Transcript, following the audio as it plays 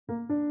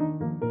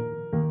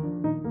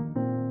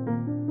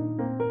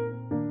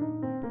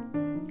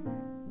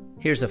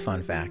Here's a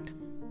fun fact.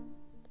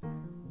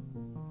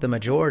 The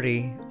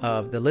majority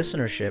of the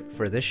listenership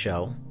for this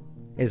show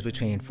is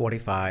between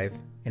 45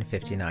 and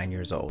 59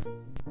 years old.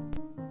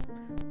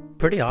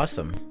 Pretty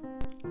awesome.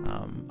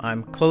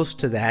 I'm close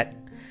to that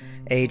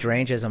age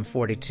range as I'm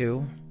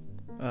 42.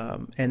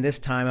 And this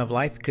time of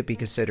life could be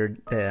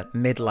considered the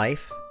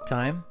midlife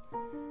time.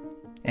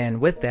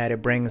 And with that,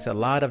 it brings a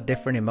lot of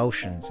different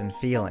emotions and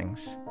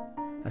feelings.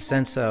 A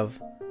sense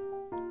of,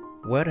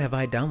 what have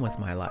I done with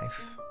my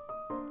life?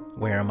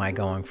 Where am I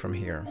going from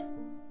here?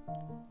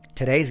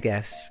 Today's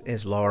guest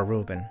is Laura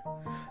Rubin,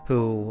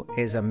 who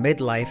is a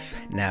midlife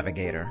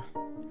navigator.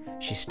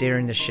 She's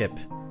steering the ship,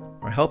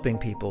 or helping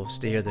people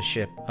steer the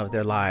ship of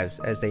their lives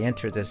as they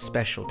enter this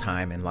special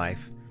time in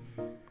life.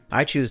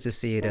 I choose to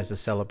see it as a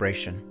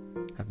celebration.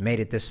 I've made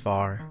it this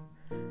far,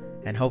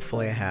 and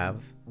hopefully I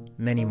have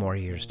many more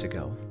years to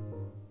go.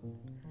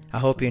 I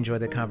hope you enjoy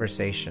the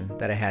conversation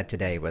that I had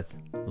today with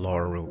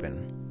Laura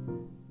Rubin.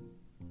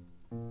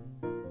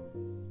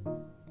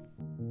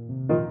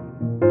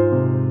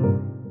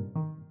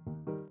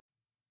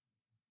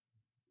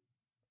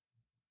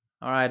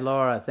 All right,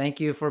 Laura, thank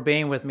you for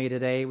being with me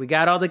today. We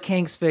got all the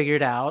kinks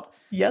figured out.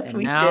 Yes,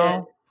 we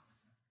did.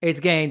 It's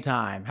game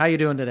time. How you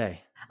doing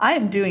today? I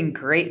am doing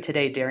great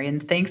today,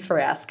 Darian. Thanks for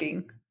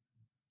asking.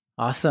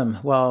 Awesome.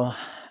 Well,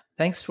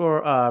 thanks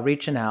for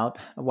reaching out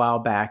a while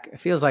back.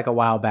 It feels like a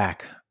while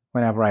back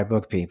whenever I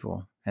book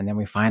people, and then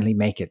we finally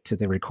make it to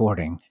the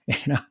recording.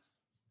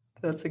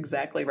 That's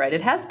exactly right.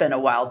 It has been a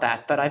while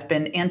back, but I've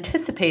been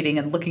anticipating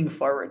and looking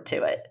forward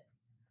to it.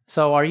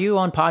 So are you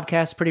on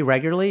podcasts pretty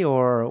regularly,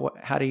 or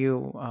how do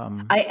you...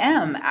 I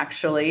am,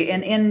 actually.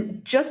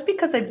 And just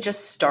because I've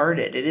just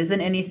started, it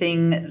isn't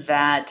anything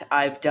that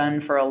I've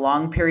done for a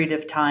long period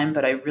of time,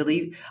 but I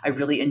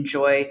really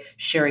enjoy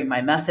sharing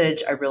my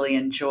message. I really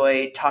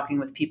enjoy talking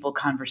with people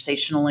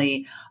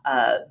conversationally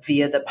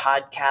via the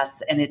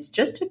podcasts. And it's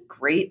just a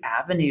great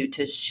avenue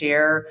to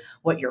share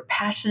what you're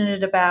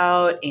passionate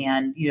about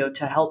and,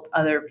 to help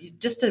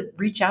just to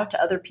reach out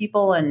to other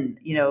people and,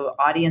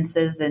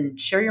 audiences and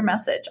share your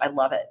message. I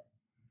love it.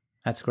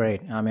 That's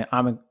great. I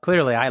mean,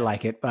 clearly I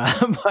like it,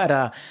 but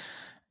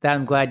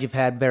I'm glad you've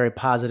had very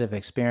positive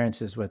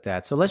experiences with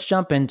that. So let's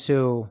jump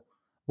into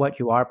what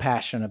you are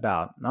passionate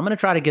about. I'm going to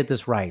try to get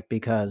this right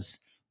because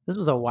this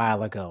was a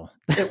while ago.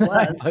 It was.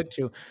 I booked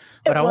you,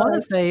 but I want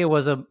to say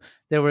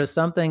there was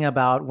something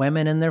about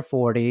women in their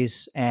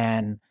 40s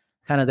and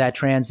kind of that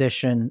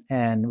transition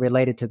and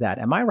related to that.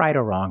 Am I right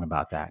or wrong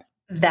about that?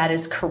 That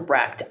is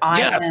correct.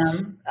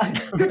 Yes.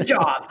 Good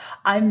job.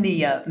 I'm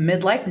the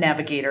midlife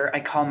navigator,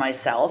 I call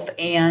myself,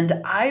 and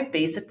I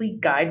basically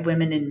guide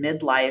women in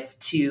midlife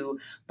to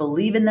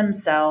believe in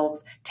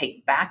themselves,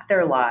 take back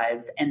their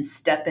lives, and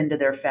step into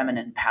their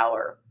feminine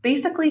power.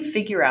 Basically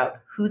figure out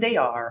who they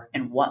are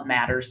and what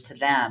matters to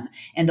them,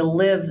 and to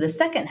live the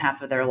second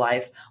half of their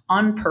life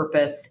on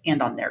purpose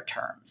and on their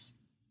terms.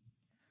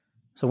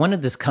 So when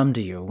did this come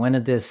to you? When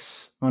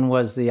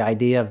was the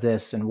idea of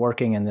this and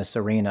working in this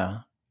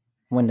arena?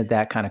 When did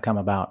that kind of come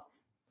about?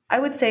 I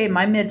would say in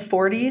my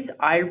mid-40s,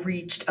 I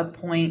reached a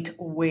point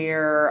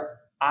where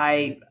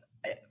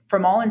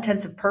from all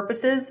intents and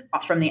purposes,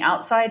 from the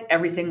outside,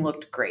 everything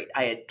looked great.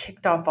 I had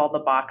ticked off all the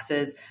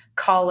boxes,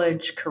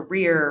 college,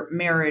 career,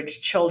 marriage,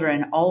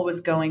 children, all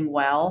was going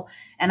well.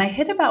 And I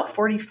hit about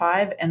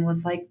 45 and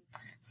was like,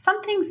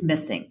 something's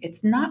missing.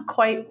 It's not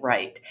quite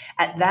right.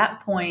 At that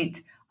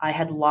point, I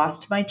had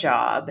lost my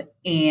job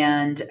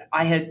and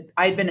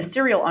I'd been a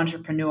serial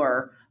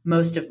entrepreneur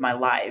most of my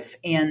life.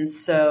 And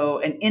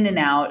in and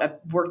out, I've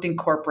worked in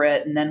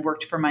corporate and then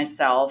worked for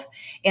myself.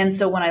 And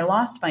so when I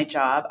lost my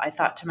job, I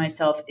thought to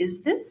myself,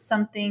 is this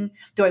something,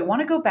 do I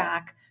want to go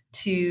back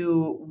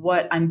to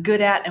what I'm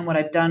good at and what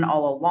I've done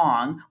all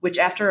along, which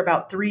after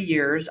about 3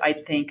 years,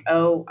 I'd think,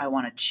 oh, I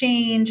want to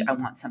change. I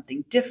want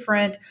something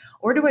different.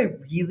 Or do I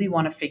really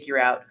want to figure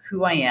out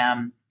who I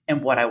am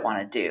and what I want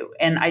to do?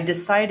 And I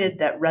decided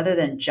that rather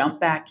than jump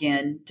back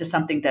in to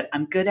something that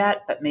I'm good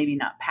at, but maybe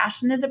not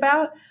passionate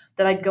about,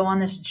 that I'd go on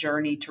this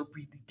journey to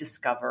really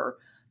discover,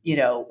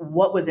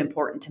 what was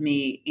important to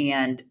me.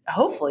 And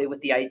hopefully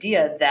with the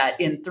idea that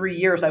in 3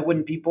 years, I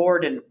wouldn't be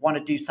bored and want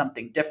to do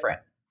something different.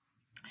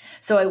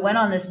 So I went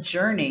on this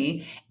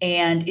journey.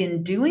 And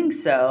in doing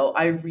so,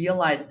 I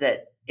realized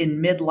that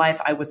in midlife,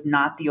 I was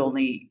not the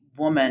only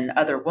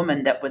other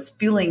woman that was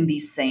feeling the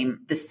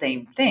same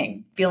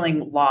thing,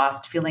 feeling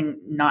lost, feeling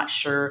not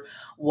sure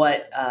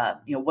what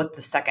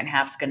the second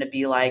half's going to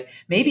be like,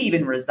 maybe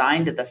even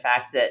resigned to the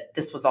fact that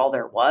this was all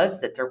there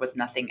was, that there was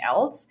nothing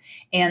else.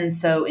 And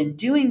so in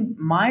doing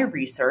my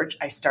research,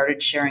 I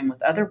started sharing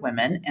with other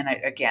women. And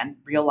I, again,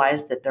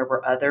 realized that there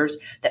were others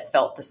that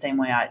felt the same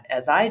way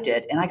as I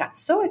did. And I got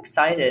so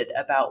excited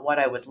about what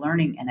I was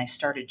learning and I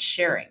started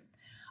sharing.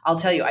 I'll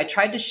tell you, I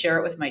tried to share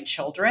it with my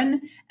children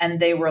and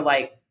they were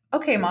like,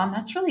 okay, Mom,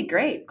 that's really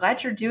great.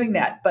 Glad you're doing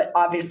that. But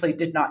obviously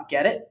did not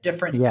get it.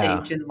 Different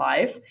stage in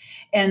life.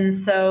 And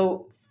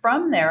so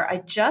from there, I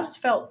just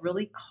felt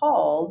really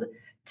called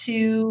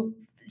to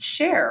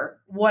share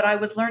what I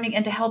was learning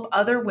and to help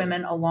other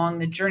women along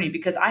the journey,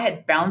 because I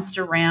had bounced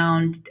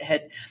around,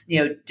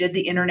 did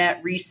the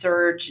internet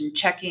research and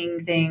checking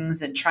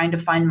things and trying to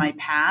find my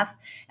path.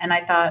 And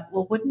I thought,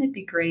 well, wouldn't it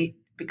be great,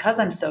 because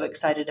I'm so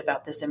excited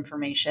about this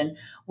information,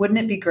 wouldn't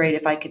it be great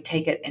if I could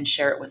take it and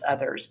share it with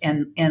others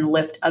and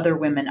lift other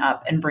women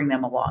up and bring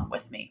them along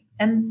with me?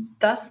 And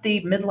thus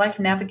the Midlife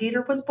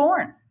Navigator was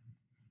born.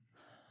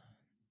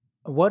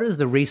 What is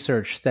the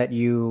research that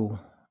you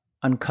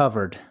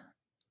uncovered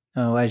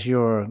as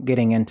you're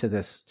getting into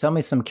this? Tell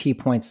me some key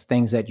points,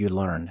 things that you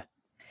learned.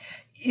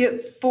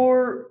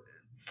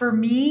 For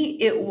me,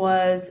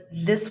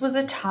 this was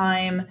a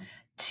time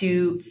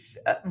to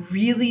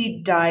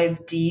really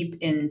dive deep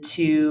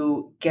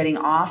into getting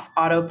off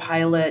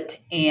autopilot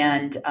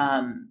and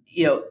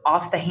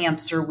off the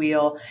hamster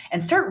wheel,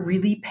 and start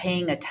really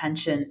paying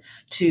attention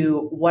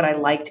to what I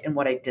liked and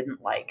what I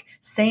didn't like,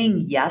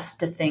 saying yes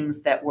to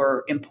things that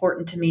were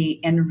important to me,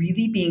 and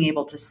really being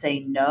able to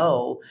say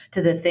no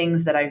to the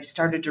things that I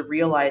started to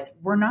realize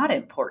were not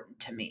important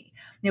to me.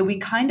 We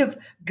kind of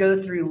go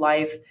through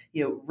life,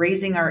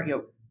 raising our,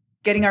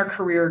 getting our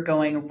career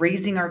going,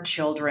 raising our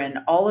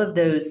children, all of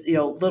those,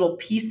 little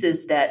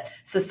pieces that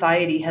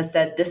society has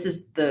said, this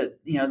is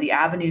the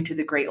avenue to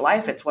the great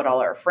life. It's what all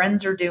our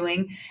friends are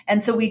doing.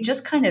 And so we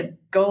just kind of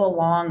go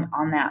along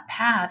on that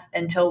path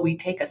until we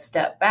take a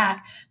step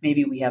back.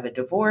 Maybe we have a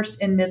divorce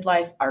in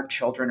midlife. Our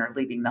children are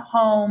leaving the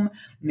home.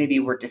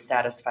 Maybe we're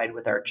dissatisfied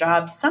with our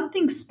job.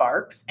 Something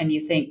sparks and you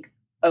think,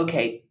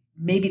 okay,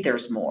 maybe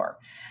there's more.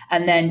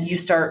 And then you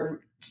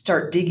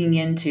start digging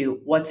into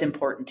what's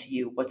important to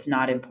you, what's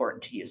not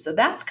important to you. So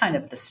that's kind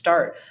of the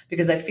start,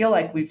 because I feel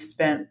like we've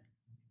spent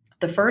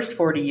the first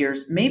 40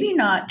 years maybe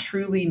not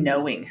truly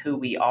knowing who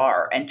we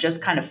are and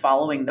just kind of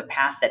following the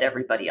path that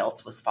everybody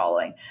else was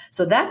following.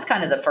 So that's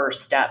kind of the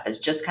first step, is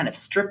just kind of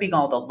stripping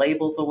all the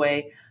labels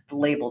away, the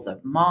labels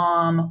of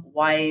mom,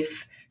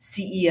 wife,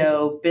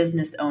 CEO,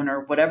 business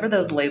owner, whatever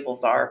those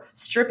labels are,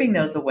 stripping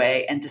those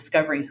away and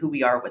discovering who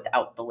we are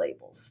without the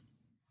labels.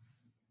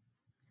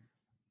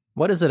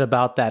 What is it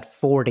about that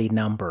 40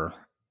 number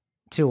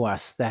to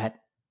us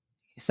that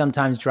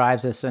sometimes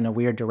drives us in a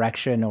weird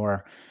direction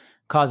or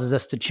causes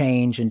us to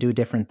change and do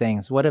different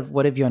things? What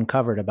have you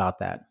uncovered about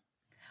that?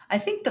 I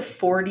think the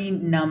 40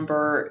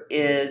 number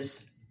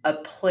is a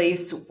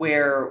place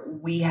where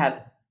we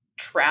have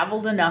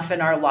traveled enough in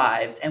our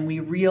lives and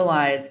we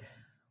realize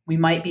we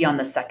might be on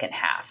the second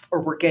half,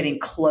 or we're getting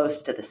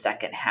close to the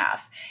second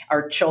half.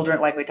 Our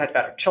children, like we talked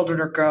about, our children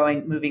are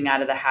growing, moving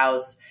out of the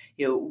house.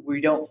 We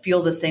don't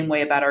feel the same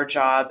way about our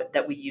job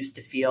that we used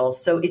to feel.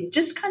 So it's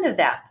just kind of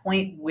that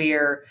point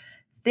where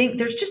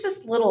there's just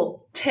this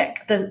little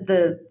tick,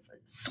 the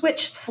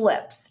switch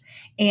flips,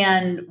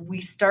 and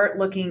we start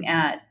looking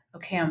at,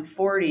 okay, I'm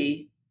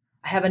 40,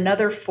 I have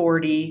another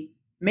 40,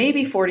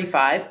 maybe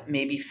 45,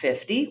 maybe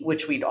 50,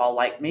 which we'd all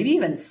like, maybe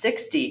even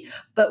 60.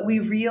 But we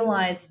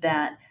realize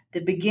that the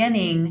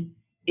beginning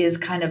is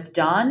kind of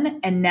done,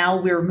 and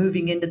now we're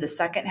moving into the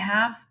second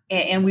half.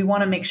 And we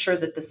want to make sure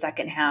that the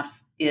second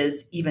half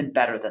is even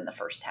better than the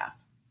first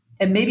half,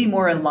 and maybe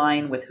more in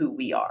line with who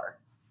we are.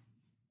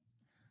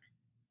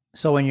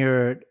 So when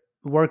you're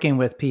working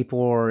with people,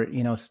 or,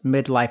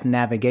 midlife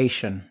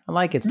navigation,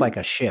 it's like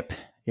a ship,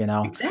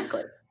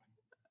 Exactly.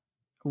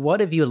 What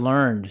have you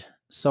learned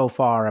so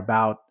far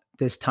about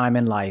this time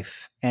in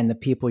life and the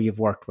people you've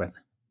worked with?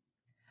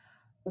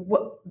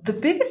 The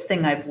biggest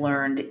thing I've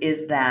learned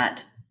is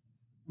that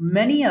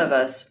many of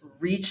us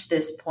reach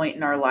this point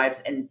in our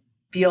lives and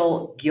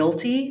feel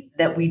guilty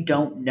that we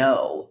don't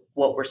know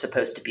what we're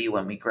supposed to be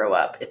when we grow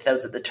up, if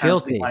those are the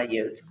terms we want to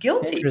use.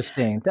 Guilty.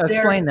 Interesting.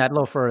 Explain that a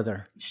little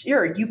further.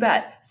 Sure, you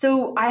bet.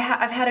 So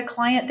I've had a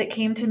client that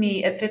came to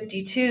me at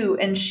 52,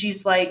 and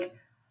she's like,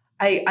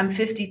 I'm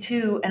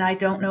 52 and I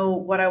don't know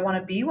what I want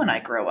to be when I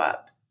grow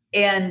up.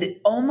 And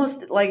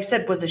almost, like I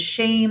said, was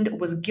ashamed,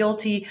 was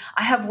guilty.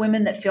 I have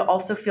women that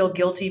also feel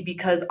guilty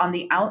because on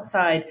the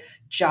outside,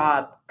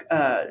 job,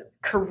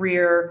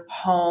 career,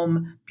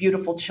 home,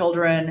 beautiful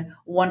children,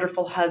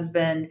 wonderful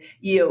husband,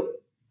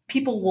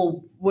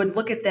 people would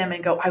look at them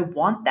and go, I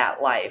want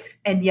that life.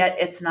 And yet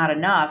it's not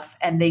enough.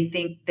 And they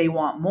think they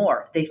want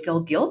more. They feel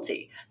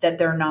guilty that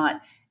they're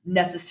not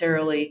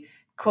necessarily,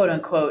 quote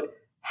unquote,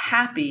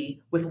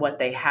 happy with what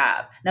they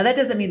have. Now, that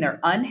doesn't mean they're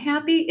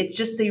unhappy. It's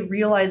just they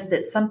realize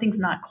that something's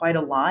not quite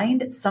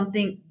aligned,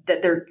 something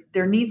that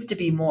there needs to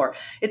be more.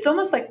 It's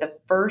almost like the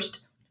first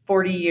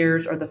 40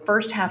 years or the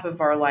first half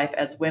of our life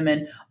as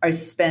women are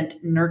spent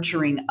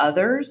nurturing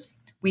others.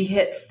 We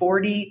hit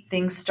 40,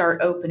 things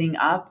start opening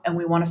up, and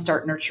we want to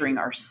start nurturing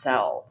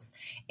ourselves.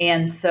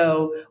 And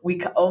so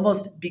we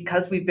almost,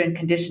 because we've been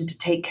conditioned to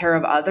take care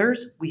of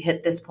others, we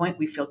hit this point,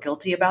 we feel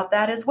guilty about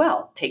that as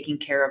well, taking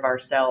care of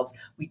ourselves.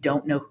 We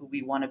don't know who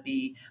we want to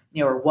be,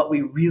 or what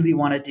we really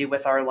want to do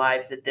with our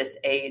lives at this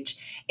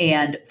age.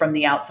 And from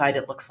the outside,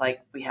 it looks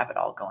like we have it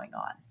all going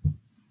on.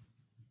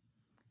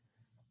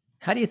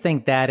 How do you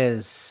think that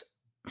is?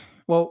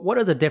 Well, what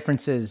are the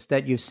differences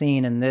that you've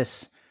seen in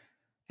this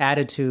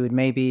attitude,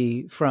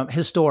 maybe from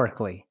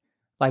historically?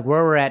 like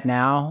where we're at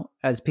now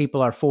as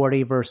people are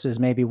 40 versus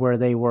maybe where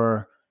they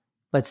were,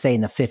 let's say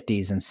in the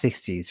 50s and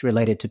 60s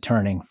related to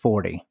turning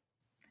 40?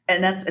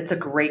 And it's a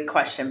great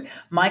question.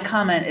 My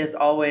comment is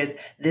always,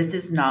 this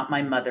is not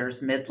my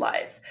mother's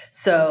midlife.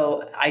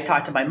 So I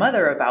talked to my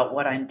mother about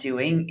what I'm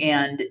doing,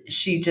 and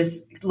she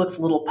just looks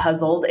a little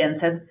puzzled and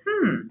says,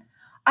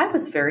 I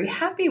was very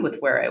happy with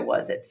where I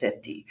was at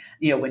 50,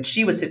 when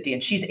she was 50,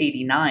 and she's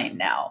 89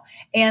 now.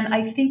 And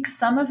I think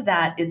some of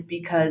that is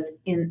because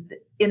in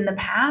the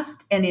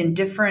past and in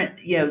different,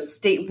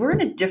 we're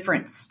in a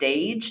different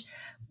stage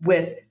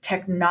with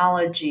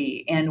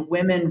technology and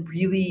women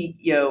really,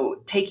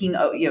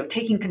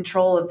 taking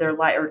control of their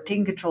life, or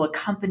taking control of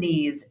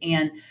companies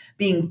and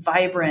being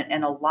vibrant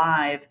and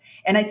alive.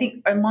 And I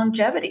think our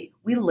longevity,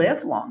 we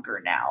live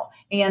longer now.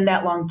 And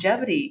that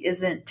longevity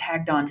isn't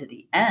tagged on to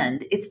the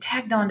end, it's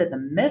tagged on to the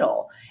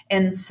middle.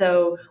 And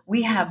so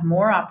we have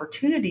more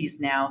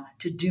opportunities now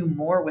to do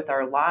more with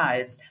our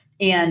lives.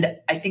 And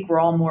I think we're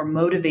all more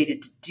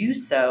motivated to do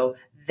so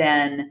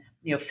than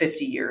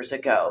 50 years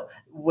ago,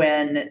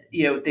 when,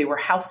 they were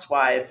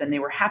housewives and they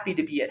were happy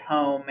to be at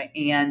home,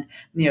 and,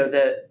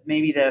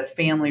 maybe the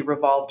family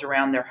revolved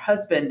around their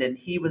husband and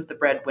he was the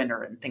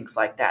breadwinner and things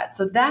like that.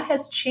 So that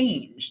has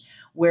changed.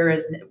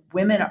 Whereas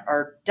women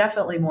are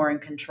definitely more in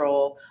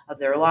control of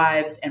their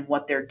lives and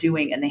what they're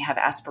doing, and they have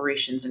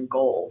aspirations and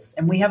goals.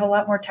 And we have a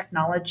lot more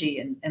technology,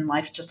 and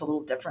life's just a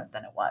little different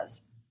than it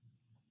was.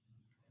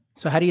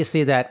 So how do you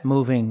see that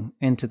moving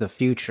into the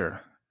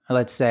future?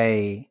 Let's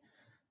say,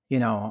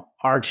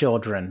 our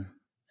children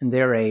and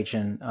their age,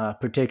 and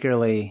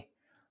particularly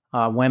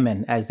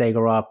women as they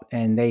grow up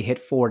and they hit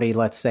 40,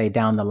 let's say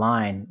down the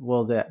line,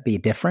 will that be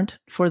different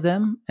for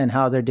them and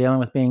how they're dealing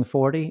with being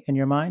 40 in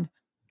your mind?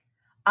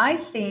 I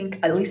think,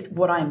 at least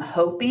what I'm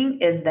hoping,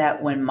 is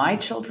that when my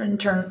children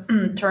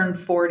turn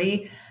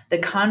 40, the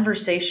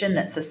conversation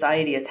that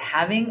society is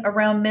having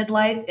around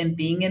midlife and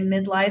being in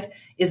midlife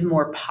is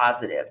more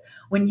positive.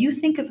 When you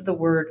think of the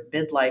word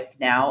midlife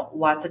now,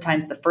 lots of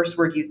times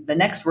the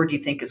next word you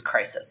think is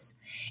crisis.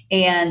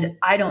 And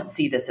I don't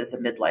see this as a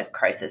midlife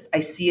crisis.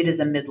 I see it as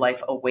a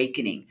midlife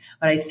awakening.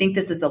 But I think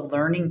this is a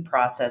learning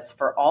process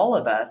for all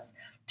of us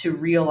to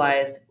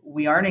realize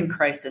we aren't in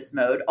crisis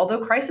mode,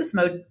 although crisis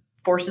mode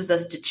forces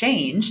us to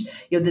change,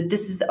 that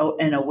this is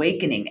an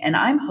awakening. And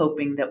I'm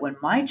hoping that when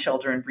my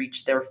children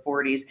reach their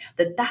 40s,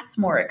 that that's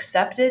more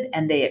accepted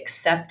and they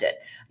accept it,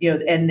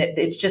 and that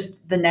it's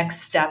just the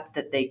next step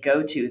that they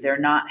go to. They're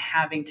not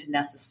having to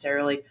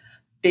necessarily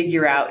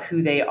figure out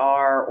who they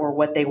are or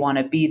what they want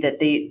to be, that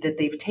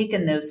they've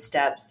taken those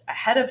steps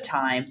ahead of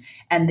time,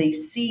 and they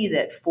see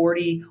that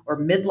 40 or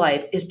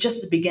midlife is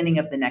just the beginning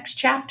of the next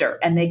chapter,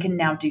 and they can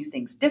now do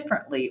things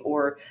differently,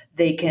 or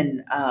they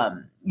can,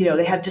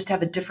 they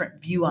have a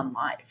different view on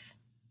life.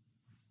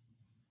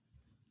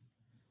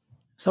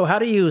 So how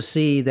do you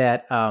see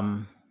that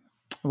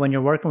when you're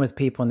working with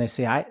people and they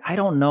say, I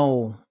don't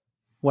know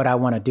what I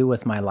want to do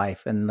with my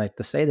life, and like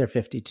to say they're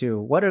 52,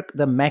 what are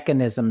the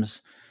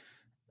mechanisms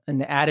and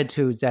the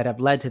attitudes that have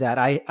led to that?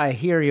 I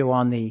hear you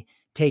on the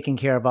taking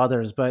care of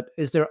others, but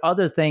is there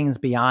other things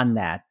beyond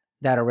that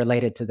are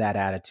related to that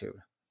attitude?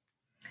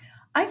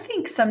 I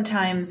think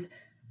sometimes,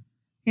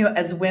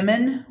 as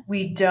women,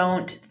 we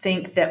don't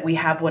think that we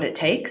have what it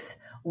takes.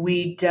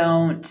 We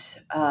don't,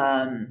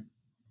 our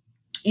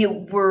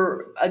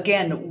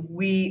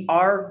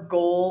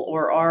goal,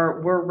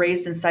 or we're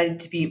raised and cited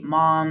to be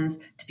moms,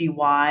 to be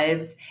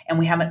wives, and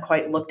we haven't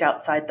quite looked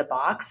outside the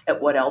box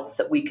at what else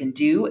that we can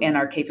do and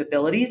our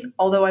capabilities.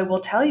 Although I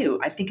will tell you,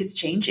 I think it's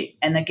changing.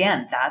 And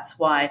again, that's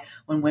why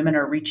when women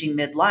are reaching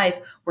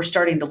midlife, we're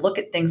starting to look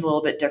at things a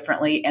little bit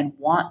differently and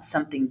want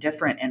something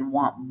different and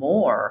want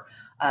more,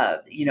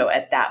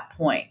 at that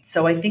point.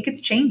 So I think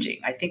it's changing.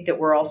 I think that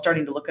we're all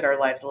starting to look at our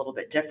lives a little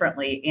bit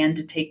differently and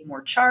to take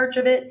more charge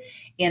of it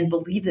and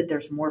believe that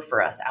there's more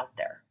for us out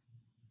there.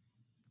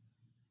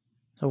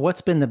 So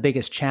what's been the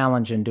biggest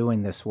challenge in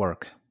doing this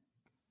work?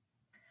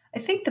 I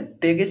think the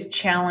biggest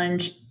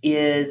challenge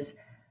is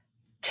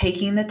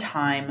taking the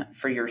time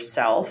for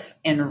yourself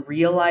and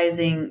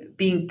realizing,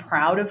 being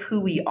proud of who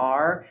we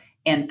are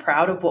and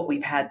proud of what we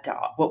have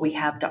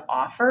to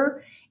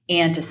offer,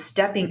 and to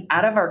stepping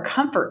out of our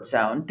comfort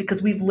zone,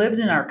 because we've lived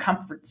in our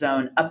comfort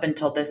zone up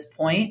until this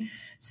point.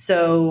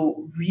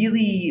 So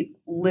really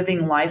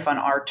living life on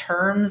our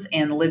terms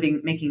and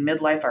making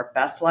midlife our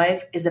best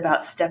life is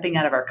about stepping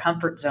out of our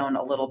comfort zone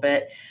a little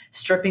bit,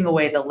 stripping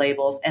away the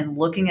labels and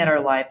looking at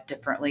our life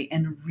differently,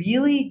 and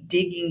really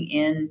digging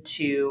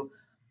into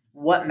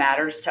what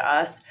matters to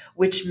us,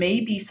 which may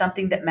be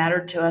something that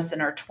mattered to us in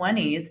our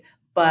 20s.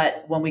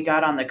 But when we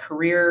got on the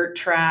career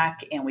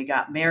track and we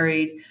got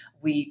married,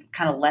 we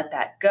kind of let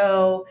that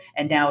go.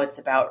 And now it's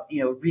about,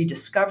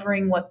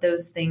 rediscovering what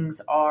those things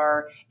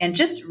are and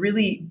just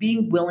really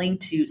being willing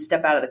to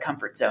step out of the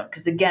comfort zone.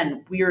 Because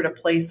again, we are at a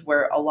place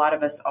where a lot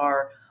of us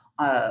are,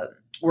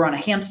 we're on a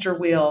hamster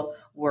wheel,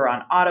 we're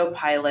on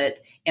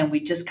autopilot, and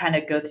we just kind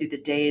of go through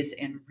the days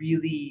and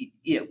really,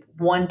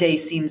 one day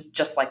seems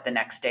just like the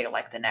next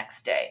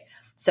day.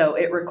 So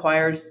it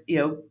requires,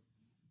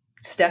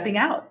 stepping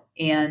out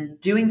and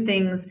doing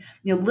things,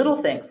 little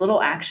things,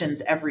 little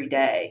actions every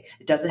day.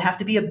 It doesn't have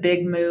to be a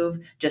big move,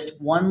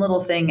 just one little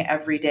thing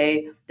every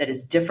day that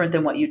is different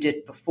than what you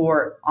did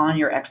before on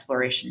your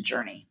exploration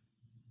journey.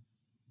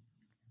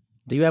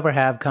 Do you ever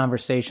have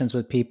conversations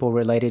with people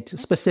related to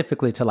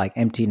specifically to like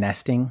empty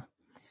nesting?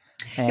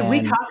 And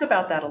we talk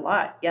about that a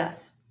lot.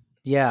 Yes.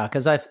 Yeah,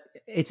 because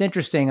it's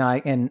interesting.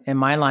 In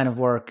my line of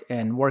work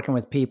and working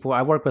with people,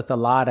 I work with a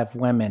lot of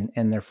women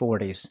in their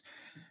 40s.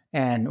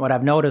 And what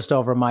I've noticed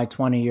over my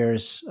 20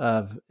 years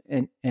of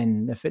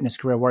in the fitness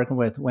career working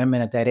with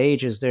women at that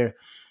age is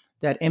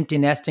that empty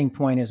nesting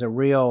point is a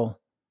real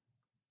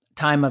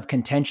time of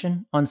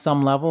contention on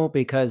some level,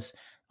 because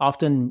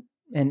often,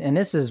 and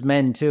this is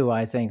men too,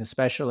 I think,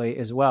 especially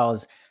as well,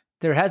 is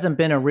there hasn't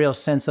been a real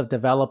sense of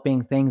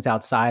developing things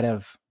outside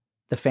of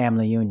the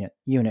family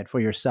unit for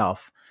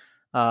yourself.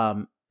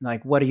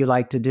 Like, what do you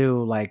like to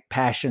do? Like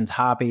passions,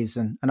 hobbies.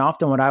 And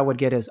often what I would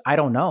get is, I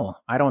don't know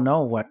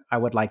what I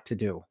would like to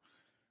do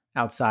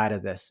outside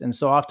of this. And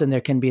so often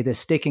there can be this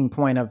sticking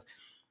point of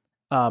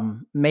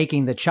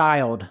making the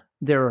child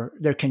their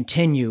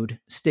continued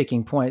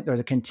sticking point, or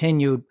the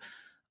continued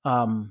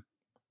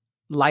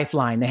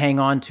lifeline to hang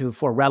on to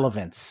for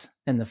relevance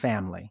in the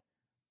family.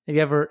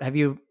 Have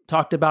you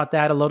talked about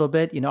that a little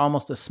bit?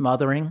 Almost a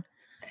smothering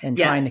and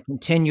Yes. trying to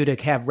continue to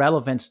have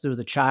relevance through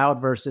the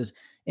child versus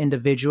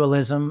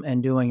individualism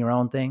and doing your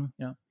own thing.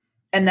 Yeah.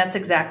 And that's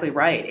exactly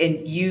right.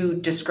 And you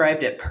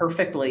described it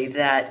perfectly,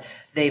 that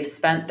they've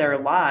spent their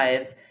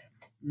lives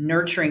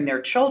nurturing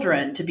their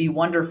children to be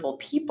wonderful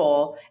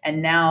people.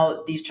 And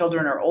now these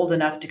children are old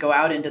enough to go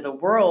out into the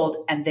world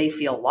and they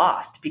feel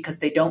lost because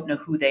they don't know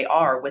who they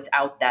are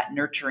without that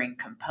nurturing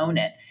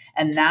component.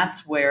 And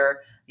that's where,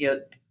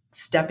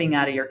 stepping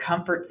out of your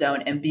comfort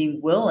zone and being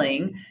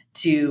willing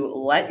to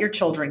let your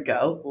children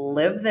go,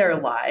 live their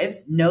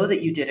lives, know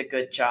that you did a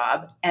good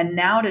job, and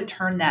now to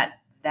turn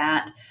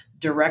that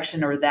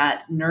direction or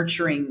that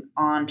nurturing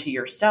onto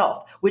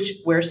yourself,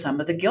 where some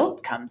of the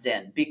guilt comes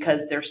in,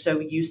 because they're so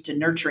used to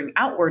nurturing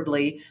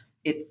outwardly.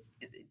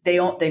 They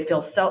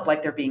feel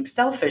like they're being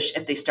selfish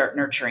if they start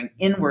nurturing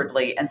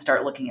inwardly and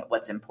start looking at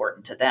what's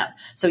important to them.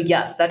 So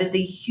yes, that is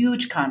a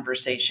huge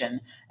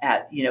conversation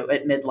at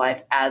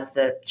midlife as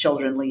the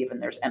children leave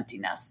and there's empty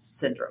nest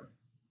syndrome.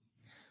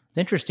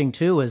 Interesting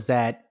too is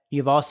that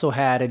you've also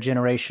had a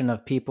generation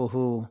of people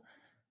who,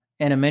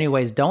 and in many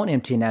ways, don't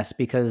empty nest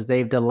because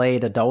they've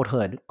delayed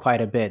adulthood quite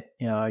a bit,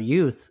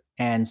 youth.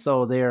 And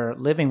so they're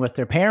living with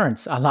their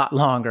parents a lot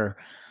longer.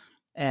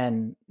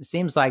 And it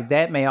seems like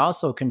that may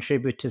also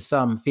contribute to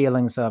some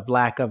feelings of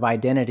lack of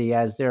identity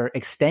as they're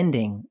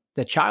extending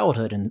the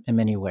childhood in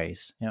many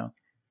ways,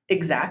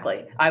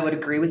 Exactly. I would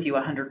agree with you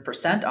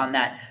 100% on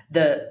that.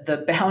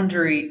 The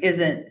boundary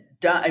isn't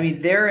done. I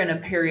mean, they're in a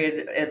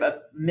period of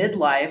a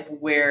midlife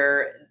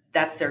where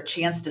that's their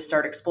chance to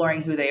start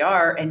exploring who they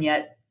are. And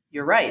yet,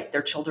 you're right,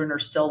 their children are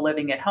still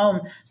living at home.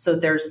 So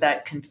there's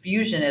that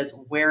confusion is,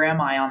 where am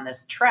I on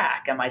this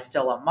track? Am I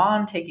still a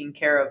mom taking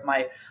care of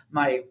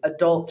my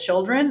adult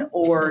children?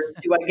 Or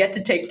do I get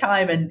to take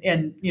time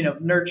and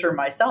nurture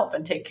myself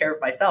and take care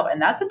of myself?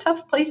 And that's a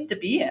tough place to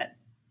be in.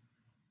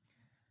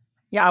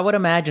 Yeah, I would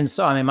imagine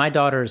so. I mean, my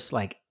daughter's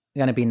like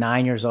going to be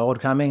 9 years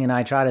old coming, and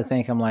I try to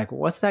think, I'm like,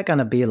 what's that going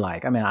to be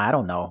like? I mean, I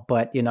don't know,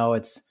 but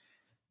it's,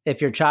 if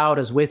your child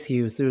is with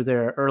you through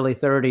their early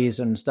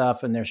 30s and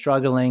stuff, and they're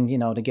struggling,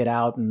 to get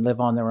out and live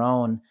on their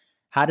own,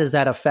 how does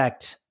that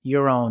affect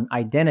your own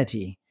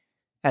identity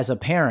as a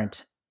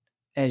parent,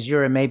 as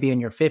you're maybe in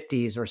your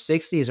 50s or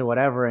 60s or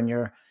whatever, and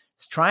you're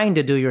trying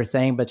to do your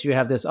thing, but you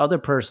have this other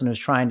person who's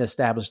trying to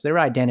establish their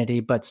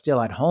identity, but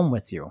still at home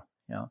with you,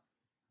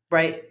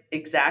 Right.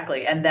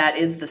 Exactly. And that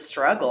is the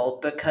struggle,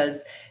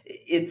 because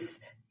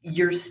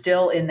you're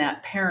still in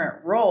that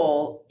parent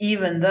role,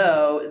 even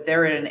though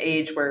they're at an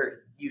age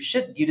where you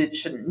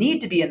shouldn't need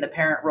to be in the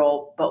parent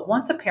role. But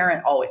once a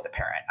parent, always a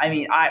parent. I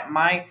mean,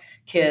 my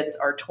kids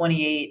are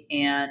 28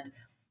 and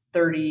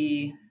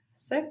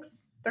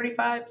 36,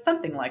 35,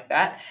 something like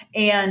that.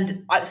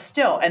 And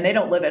and they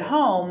don't live at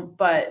home,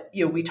 but,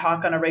 we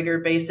talk on a regular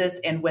basis.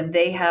 And when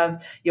they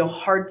have,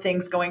 hard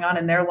things going on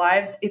in their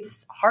lives,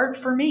 it's hard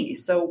for me.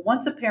 So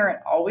once a parent,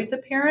 always a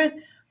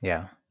parent.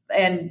 Yeah.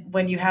 And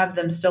when you have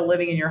them still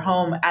living in your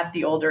home at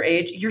the older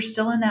age, you're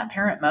still in that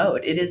parent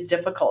mode. It is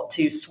difficult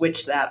to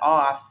switch that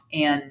off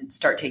and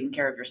start taking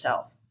care of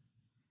yourself.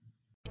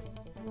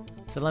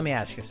 So let me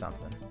ask you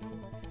something.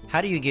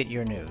 How do you get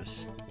your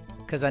news?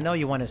 Because I know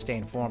you want to stay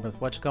informed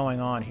with what's going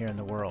on here in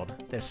the world.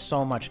 There's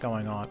so much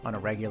going on a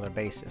regular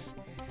basis.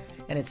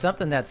 And it's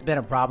something that's been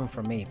a problem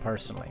for me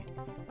personally.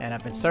 And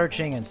I've been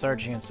searching and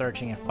searching and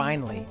searching. And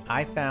finally,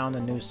 I found a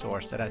news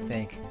source that I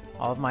think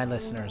all of my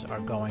listeners are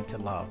going to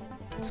love.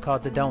 It's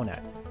called The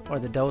Donut, or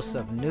The Dose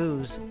of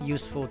News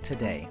Useful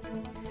Today.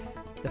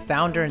 The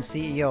founder and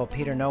CEO,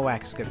 Peter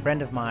Nowak, is a good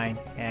friend of mine,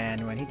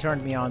 and when he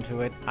turned me on to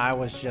it, I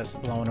was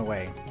just blown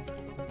away.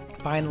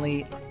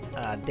 Finally,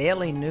 a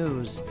daily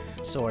news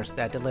source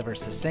that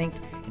delivers succinct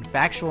and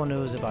factual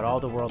news about all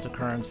the world's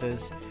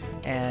occurrences,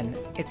 And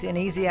it's an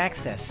easy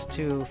access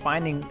to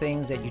finding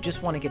things that you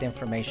just want to get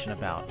information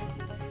about.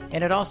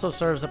 And it also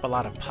serves up a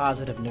lot of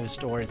positive news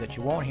stories that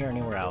you won't hear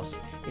anywhere else.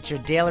 It's your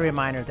daily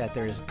reminder that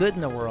there is good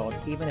in the world,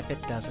 even if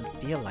it doesn't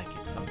feel like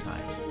it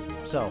sometimes.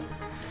 So,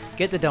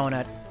 get the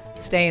donut,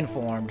 stay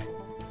informed.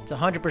 It's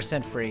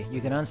 100% free.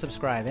 You can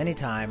unsubscribe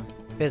anytime.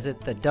 Visit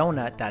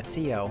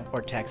thedonut.co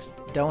or text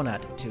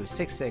donut to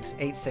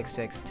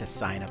 66866 to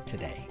sign up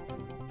today.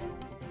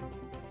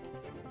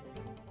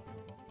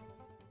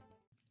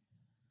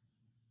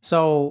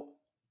 So,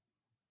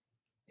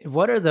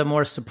 what are the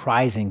more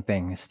surprising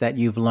things that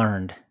you've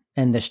learned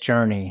in this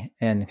journey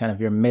and kind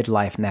of your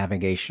midlife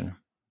navigation?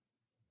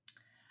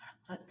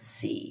 Let's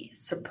see.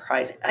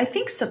 Surprising. I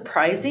think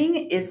surprising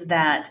is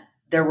that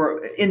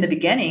in the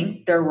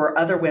beginning, there were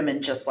other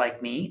women just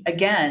like me.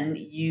 Again,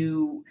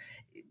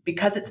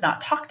 because it's not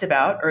talked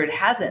about, or it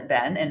hasn't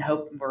been, and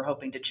we're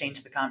hoping to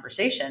change the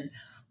conversation,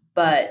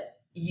 but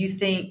you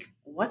think,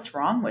 what's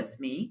wrong with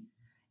me?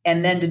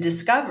 And then to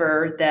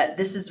discover that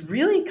this is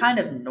really kind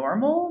of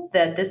normal,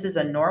 that this is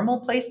a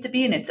normal place to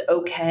be and it's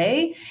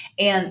okay.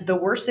 And the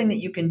worst thing that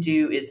you can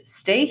do is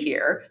stay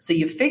here. So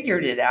you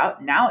figured it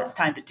out. Now it's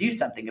time to do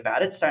something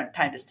about it. It's time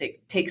to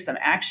take some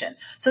action.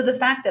 So the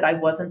fact that I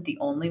wasn't the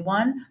only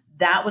one,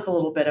 that was a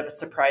little bit of a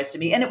surprise to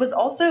me. And it was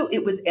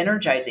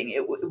energizing.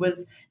 It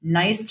was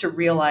nice to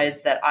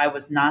realize that I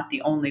was not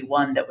the only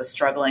one that was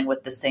struggling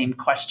with the same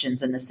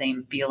questions and the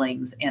same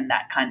feelings and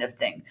that kind of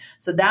thing.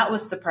 So that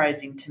was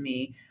surprising to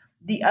me.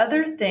 The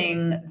other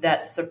thing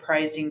that's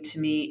surprising to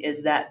me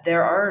is that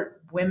there are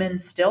women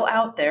still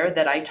out there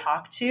that I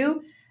talk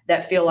to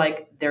that feel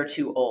like they're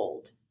too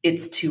old.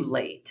 It's too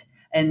late.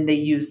 And they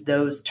use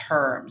those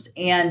terms.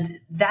 And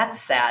that's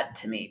sad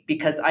to me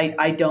because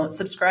I don't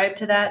subscribe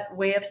to that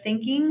way of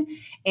thinking.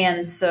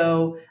 And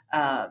so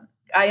I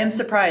am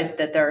surprised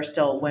that there are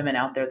still women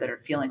out there that are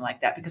feeling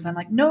like that, because I'm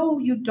like, no,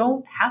 you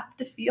don't have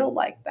to feel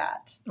like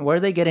that. Where are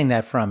they getting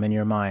that from in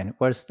your mind?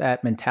 Where's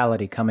that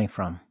mentality coming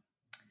from?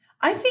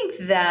 I think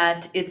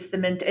that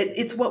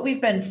it's what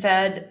we've been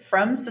fed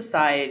from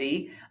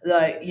society.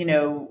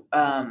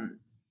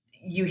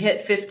 You hit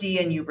 50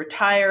 and you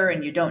retire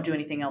and you don't do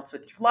anything else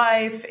with your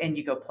life and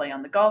you go play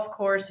on the golf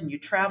course and you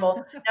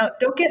travel. Now,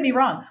 don't get me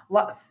wrong.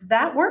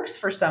 That works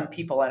for some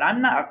people.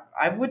 And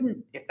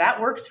if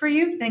that works for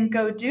you, then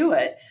go do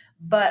it.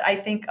 But I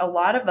think a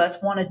lot of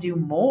us want to do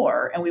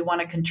more and we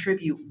want to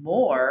contribute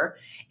more.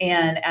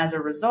 And as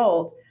a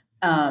result,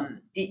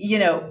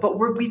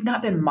 but we've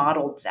not been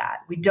modeled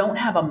that. We don't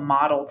have a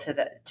model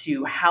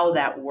to how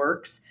that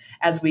works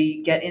as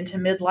we get into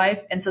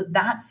midlife. And so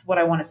that's what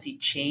I want to see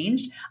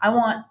changed. I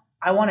want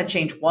to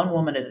change one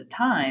woman at a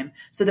time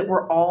so that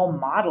we're all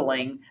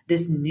modeling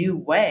this new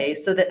way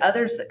so that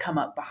others that come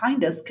up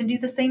behind us can do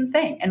the same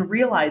thing and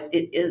realize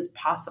it is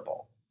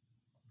possible.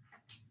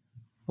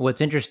 What's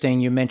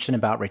interesting, you mentioned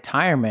about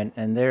retirement,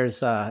 and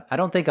I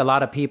don't think a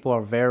lot of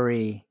people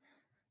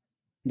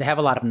they have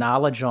a lot of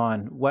knowledge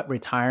on what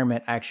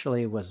retirement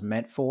actually was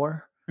meant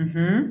for.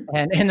 Mm-hmm.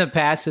 And in the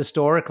past,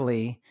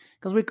 historically,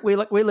 because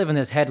we live in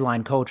this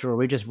headline culture where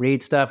we just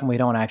read stuff and we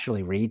don't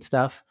actually read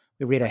stuff.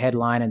 We read a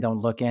headline and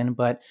don't look in,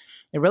 but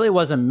it really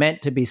wasn't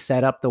meant to be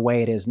set up the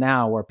way it is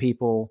now, where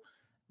people,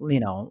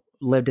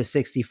 live to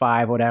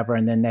 65, whatever,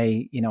 and then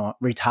they,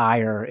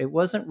 retire. It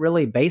wasn't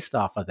really based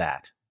off of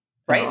that.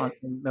 Right.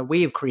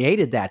 We've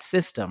created that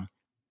system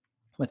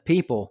with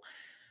people,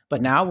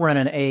 but now we're in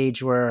an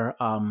age where,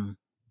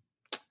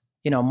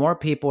 more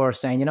people are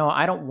saying,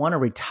 I don't want to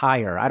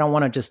retire. I don't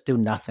want to just do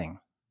nothing.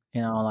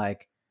 I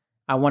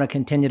want to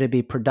continue to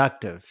be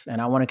productive,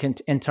 and I want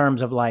to, in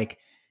terms of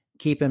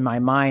keeping my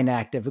mind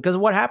active, because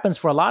what happens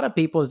for a lot of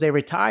people is they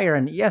retire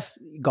and yes,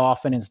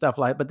 golfing and stuff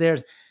but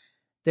there's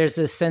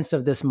this sense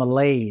of this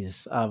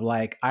malaise of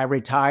I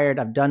retired,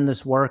 I've done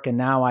this work, and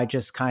now I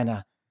just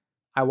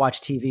I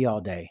watch TV all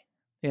day.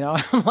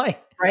 I'm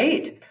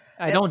right.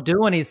 I don't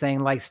do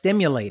anything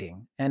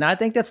stimulating. And I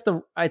think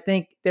I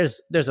think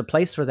there's a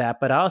place for that,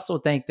 but I also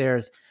think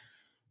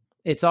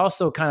it's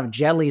also kind of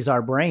jellies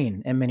our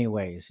brain in many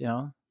ways,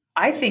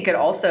 I think it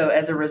also,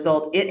 as a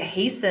result, it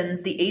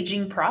hastens the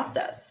aging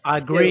process.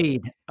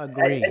 Agreed. As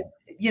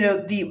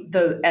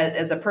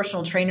a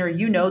personal trainer,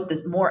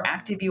 the more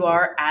active you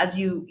are as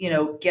you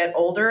get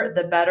older,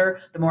 the better.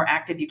 The more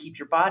active you keep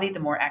your body, the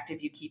more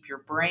active you keep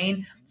your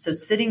brain. So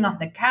sitting on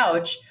the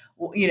couch,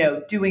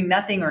 doing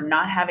nothing or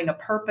not having a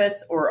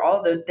purpose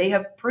they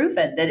have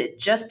proven that it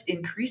just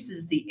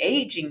increases the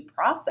aging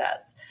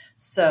process.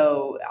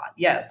 So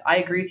yes, I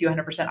agree with you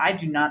 100%. I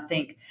do not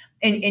think,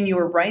 and you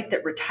were right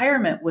that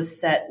retirement was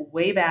set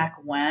way back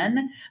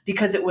when,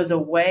 because it was a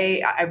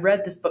way. I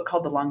read this book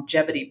called The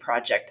Longevity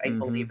Project, I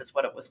believe is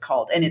what it was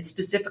called. And it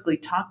specifically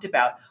talked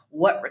about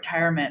what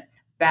retirement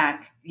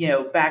back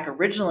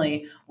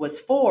originally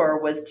was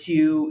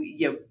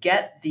to,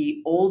 get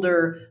the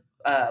older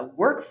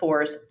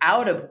workforce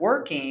out of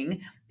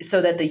working so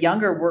that the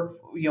younger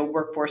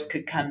workforce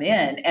could come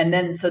in. And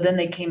then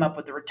they came up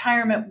with the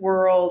retirement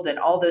world and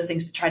all those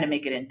things to try to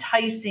make it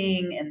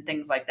enticing and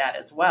things like that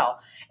as well.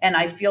 And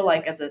I feel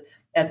like as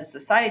a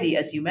society,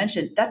 as you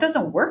mentioned, that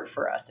doesn't work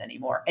for us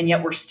anymore. And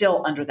yet we're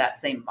still under that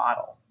same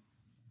model.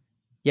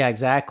 Yeah,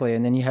 exactly.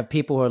 And then you have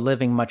people who are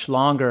living much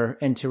longer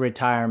into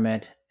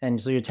retirement.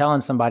 And so you're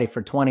telling somebody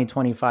for 20,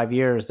 25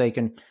 years, they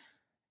can,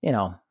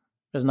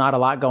 there's not a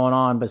lot going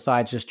on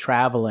besides just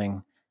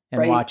traveling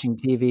and watching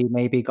TV,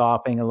 maybe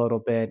golfing a little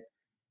bit.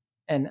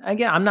 And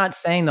again, I'm not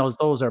saying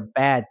those are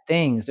bad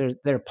things.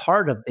 They're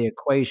part of the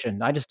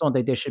equation. I just don't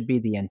think they should be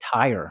the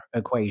entire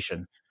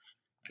equation.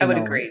 I would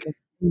agree.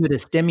 Continue to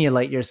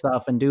stimulate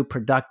yourself and do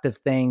productive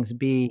things,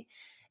 be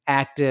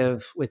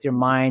active with your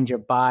mind, your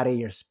body,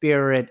 your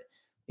spirit,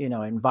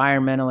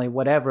 environmentally,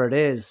 whatever it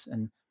is.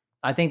 And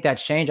I think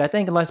that's changed. I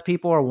think less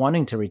people are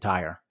wanting to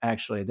retire,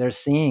 actually. They're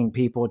seeing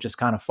people just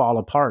kind of fall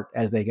apart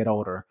as they get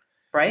older.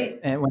 Right.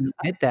 And when you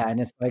hit that, and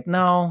it's like,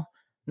 no,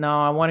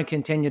 I want to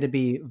continue to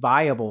be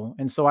viable.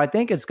 And so I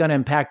think it's going to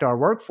impact our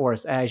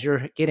workforce as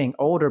you're getting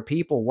older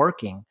people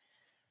working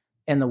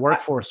in the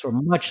workforce for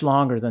much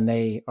longer than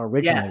they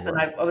originally were.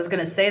 And I was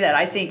going to say that.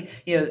 I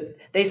think,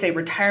 they say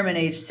retirement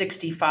age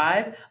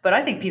 65, but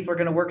I think people are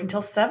going to work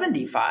until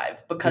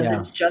 75 because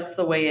it's just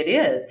the way it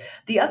is.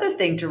 The other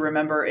thing to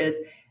remember is,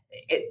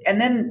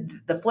 and then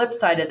the flip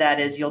side of that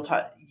is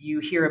you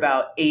hear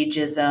about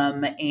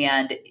ageism,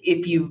 and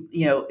if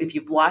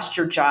you've lost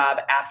your job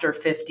after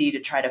 50, to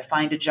try to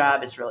find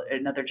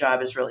another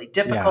job is really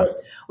difficult,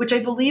 which I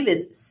believe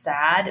is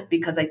sad,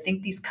 because I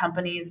think these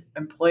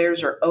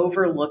employers are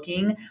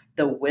overlooking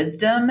the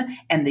wisdom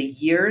and the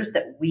years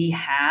that we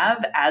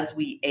have as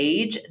we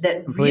age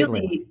that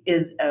really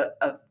is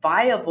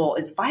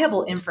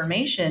viable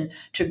information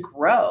to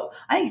grow.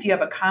 I think if you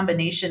have a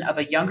combination of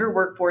a younger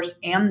workforce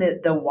and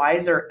the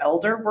wiser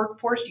elder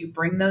workforce, you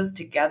bring those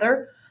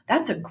together,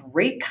 that's a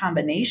great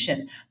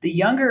combination. The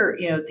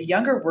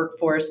younger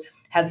workforce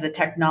has the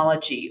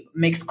technology,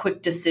 makes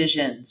quick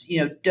decisions,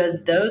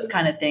 does those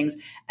kind of things.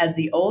 As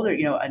the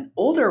an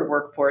older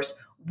workforce,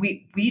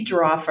 we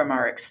draw from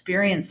our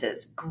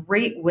experiences,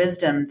 great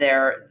wisdom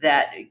there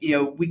that,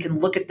 we can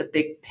look at the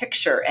big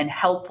picture and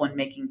help when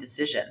making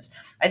decisions.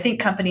 I think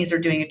companies are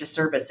doing a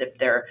disservice if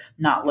they're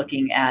not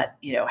looking at,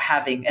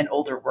 having an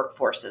older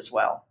workforce as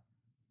well.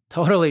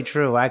 Totally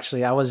true.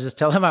 Actually, I was just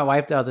telling my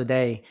wife the other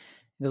day,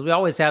 because we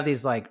always have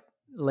these like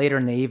later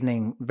in the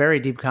evening, very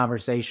deep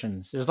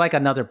conversations. There's like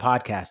another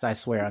podcast, I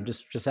swear. I'm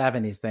just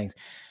having these things.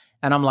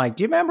 And I'm like,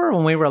 do you remember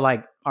when we were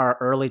like our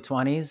early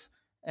 20s?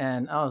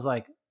 And I was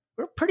like,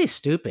 we're pretty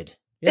stupid.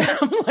 Yeah.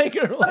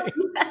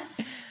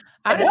 Yes.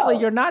 Honestly,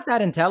 you're not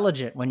that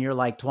intelligent when you're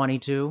like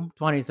 22,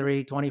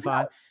 23,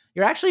 25.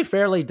 You're actually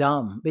fairly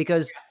dumb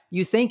because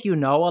you think you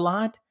know a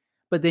lot,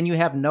 but then you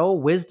have no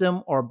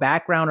wisdom or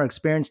background or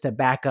experience to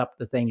back up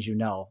the things you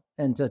know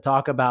and to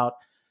talk about,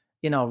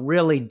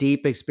 really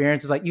deep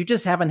experiences. Like you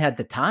just haven't had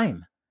the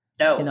time.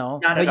 No,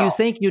 not at all. You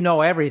think you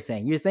know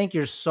everything. You think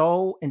you're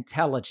so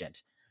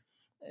intelligent.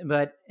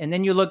 And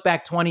then you look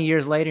back 20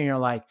 years later and you're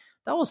like,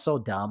 that was so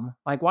dumb.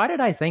 Like, why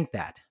did I think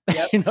that?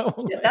 Yep.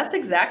 That's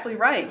exactly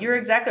right. You're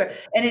exactly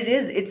right. And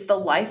it's the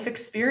life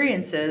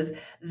experiences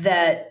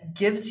that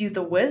gives you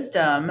the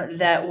wisdom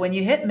that when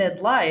you hit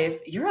midlife,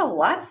 you're a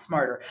lot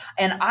smarter.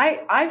 And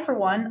I for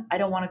one, I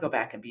don't want to go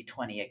back and be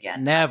 20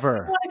 again.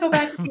 Never. I want to go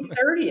back and be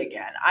 30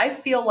 again. I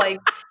feel like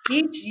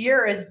each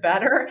year is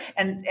better.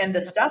 And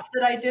the stuff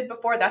that I did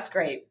before, that's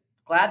great.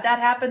 Glad that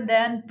happened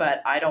then,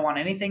 but I don't want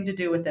anything to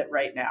do with it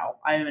right now.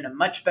 I'm in a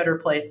much better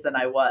place than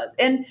I was.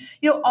 And,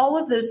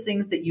 all of those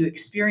things that you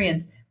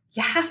experience,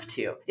 you have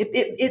to.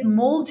 It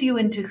molds you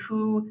into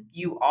who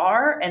you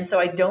are. And so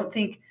I don't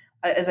think,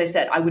 as I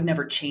said, I would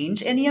never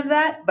change any of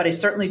that, but I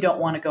certainly don't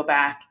want to go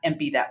back and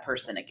be that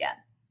person again.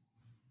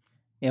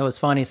 It was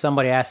funny.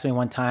 Somebody asked me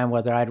one time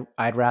whether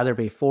I'd rather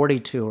be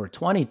 42 or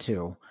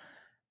 22.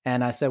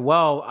 And I said,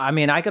 well, I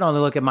mean, I can only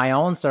look at my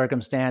own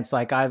circumstance.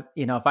 Like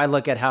if I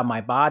look at how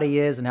my body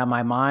is and how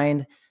my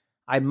mind,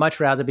 I'd much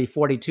rather be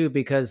 42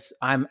 because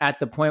I'm at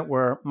the point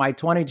where my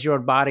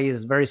 22-year-old body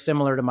is very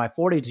similar to my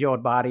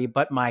 42-year-old body,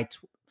 but my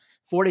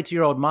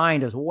 42-year-old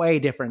mind is way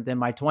different than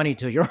my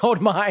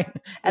 22-year-old mind.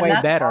 And way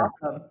that's better.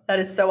 Awesome. That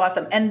is so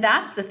awesome. And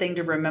that's the thing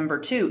to remember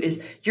too,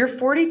 is your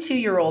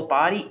 42-year-old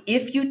body,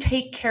 if you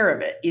take care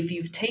of it, if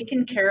you've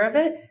taken care of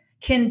it,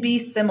 can be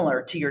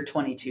similar to your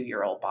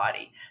 22-year-old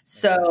body.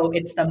 So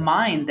it's the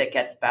mind that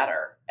gets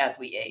better as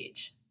we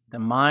age. The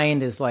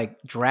mind is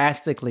like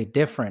drastically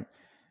different.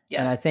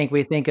 Yes. And I think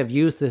we think of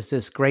youth as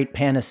this great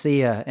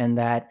panacea, and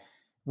that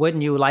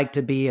wouldn't you like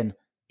to be in,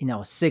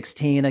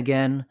 16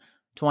 again,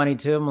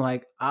 22? I'm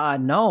like,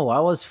 no, I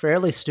was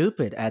fairly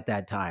stupid at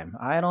that time.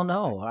 I don't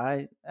know.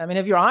 I mean,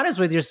 if you're honest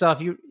with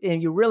yourself,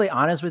 you're really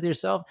honest with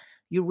yourself,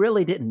 you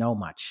really didn't know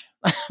much.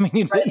 I mean,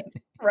 you didn't.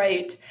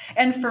 Right.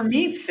 And for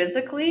me,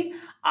 physically,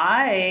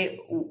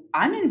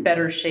 I'm in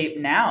better shape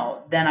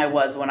now than I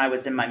was when I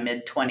was in my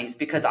mid-20s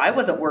because I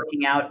wasn't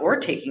working out or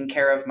taking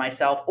care of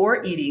myself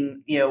or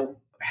eating,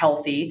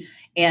 healthy.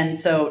 And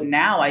so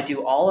now I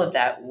do all of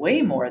that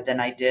way more than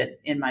I did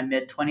in my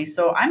mid 20s.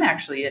 So I'm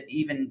actually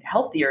even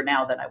healthier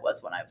now than I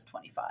was when I was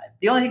 25.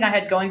 The only thing I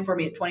had going for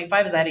me at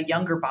 25 is I had a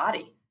younger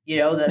body.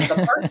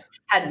 The parts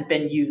hadn't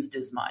been used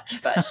as much,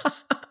 but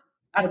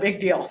not a big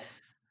deal.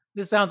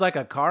 This sounds like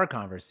a car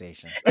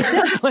conversation. It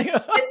does.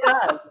 It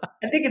does.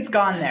 I think it's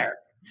gone there.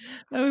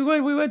 And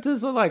we went to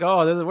some like,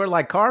 we're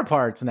like car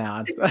parts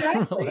now.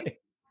 Exactly.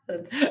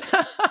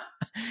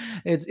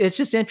 It's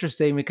just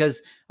interesting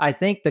because I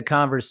think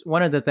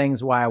one of the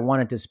things why I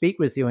wanted to speak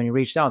with you when you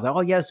reached out, I was like,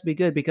 oh yes, be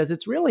good, because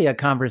it's really a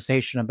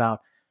conversation about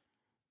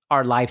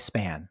our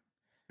lifespan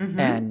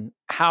and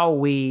how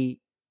we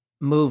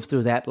move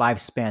through that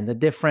lifespan, the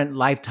different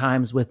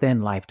lifetimes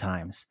within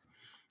lifetimes,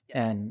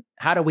 and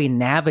how do we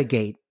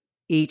navigate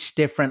each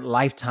different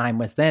lifetime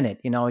within it.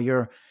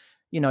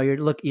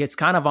 It's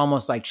kind of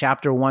almost like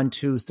chapter 1,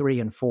 2, 3,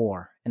 and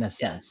 4 in a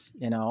sense,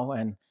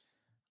 and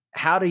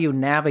how do you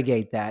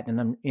navigate that?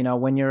 And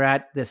when you're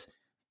at this,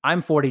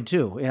 I'm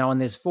 42, in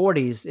this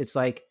 40s, it's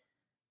like,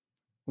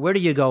 where do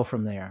you go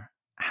from there?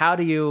 How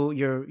do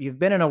you've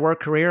been in a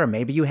work career, or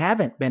maybe you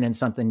haven't been in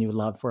something you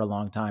love for a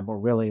long time or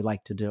really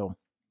like to do.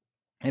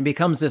 And it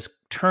becomes this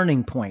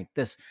turning point,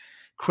 this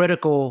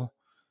critical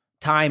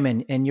time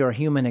in your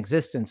human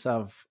existence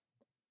of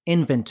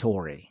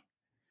inventory.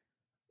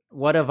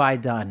 What have I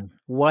done?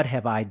 What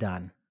have I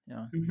done?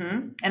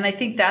 And I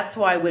think that's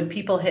why when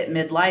people hit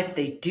midlife,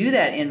 they do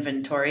that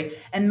inventory,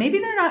 and maybe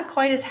they're not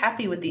quite as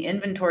happy with the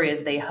inventory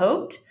as they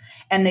hoped.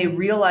 And they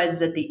realize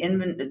that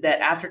that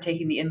after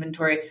taking the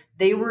inventory,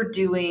 they were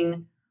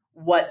doing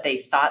what they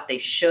thought they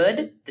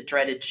should, the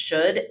dreaded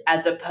should,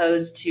 as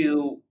opposed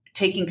to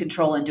taking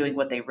control and doing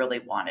what they really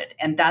wanted.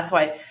 And that's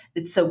why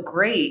it's so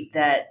great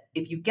that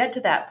if you get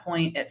to that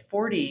point at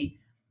 40,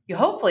 you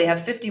hopefully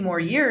have 50 more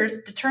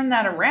years to turn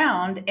that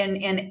around and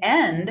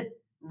end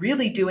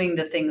really doing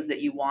the things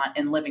that you want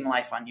and living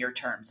life on your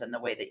terms and the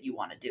way that you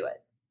want to do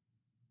it.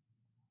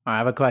 I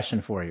have a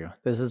question for you.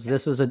 We're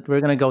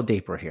going to go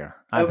deeper here.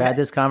 I've had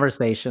this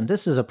conversation.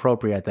 This is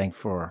appropriate, I think,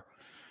 for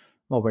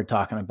what we're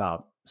talking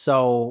about.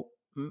 So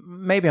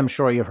maybe I'm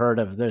sure you've heard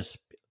of, there's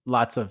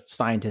lots of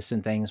scientists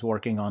and things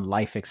working on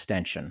life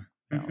extension.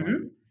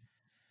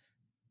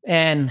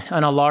 And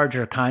on a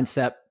larger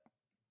concept,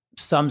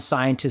 some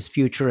scientists,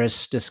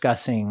 futurists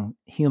discussing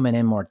human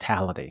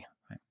immortality.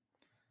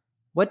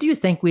 What do you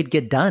think we'd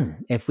get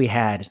done if we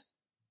had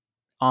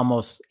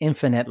almost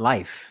infinite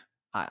life?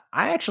 I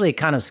actually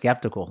kind of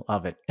skeptical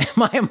of it in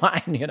my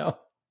mind,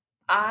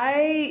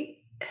 I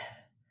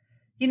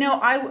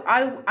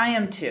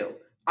am too.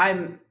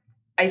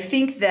 I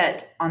think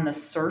that on the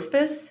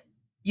surface,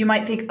 you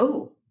might think,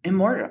 oh,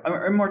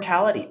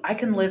 immortality, I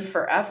can live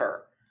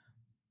forever.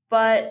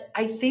 But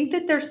I think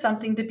that there's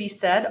something to be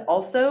said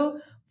also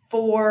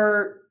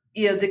for,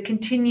 the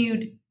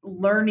continued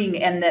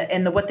learning and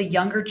the what the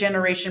younger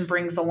generation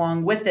brings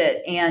along with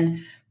it. And,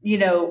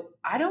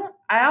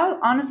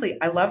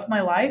 I love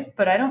my life,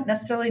 but I don't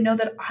necessarily know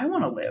that I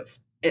want to live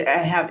and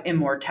have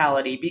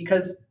immortality,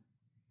 because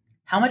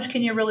how much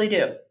can you really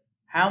do?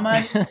 How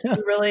much can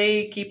you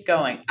really keep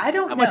going? I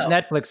don't know. How much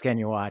Netflix can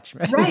you watch?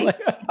 Right,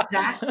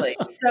 exactly.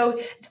 So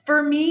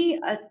for me,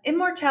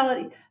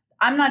 immortality,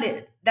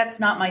 that's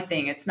not my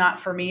thing. It's not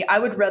for me. I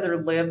would rather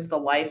live the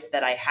life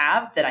that I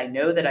have, that I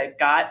know that I've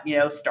got,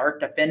 start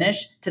to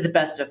finish, to the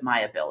best of my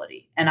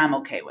ability. And I'm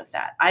okay with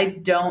that. I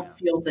don't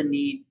feel the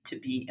need to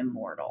be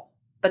immortal.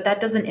 But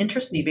that doesn't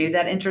interest me. Maybe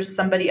that interests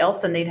somebody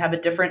else and they'd have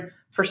a different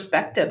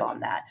perspective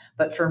on that.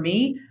 But for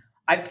me,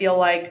 I feel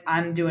like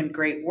I'm doing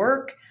great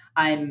work.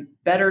 I'm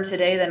better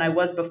today than I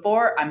was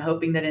before. I'm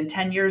hoping that in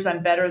 10 years,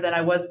 I'm better than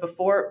I was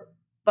before.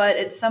 But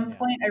at some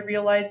point, I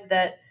realized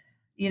that,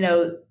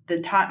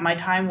 my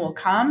time will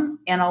come,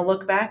 and I'll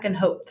look back and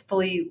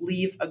hopefully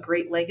leave a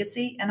great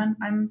legacy. And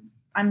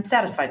I'm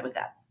satisfied with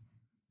that.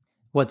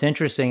 What's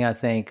interesting, I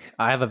think,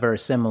 I have a very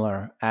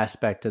similar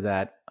aspect to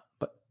that.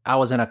 But I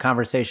was in a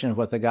conversation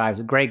with a guy, who's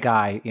a great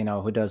guy,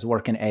 who does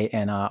work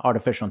in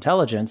artificial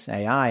intelligence,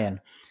 AI,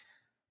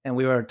 and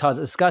we were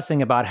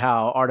discussing about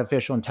how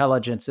artificial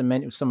intelligence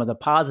and some of the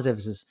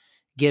positives is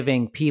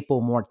giving people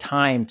more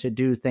time to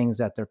do things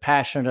that they're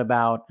passionate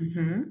about,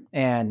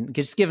 and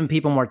just giving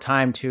people more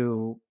time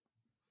to,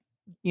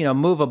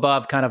 move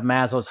above kind of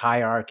Maslow's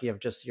hierarchy of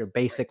just your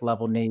basic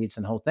level needs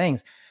and whole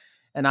things.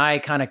 And I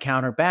kind of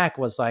counter back,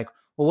 was like,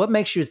 well, what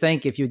makes you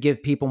think if you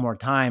give people more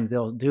time,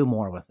 they'll do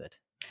more with it?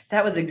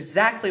 That was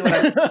exactly what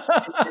I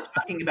was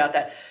talking about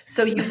that.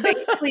 So you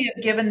basically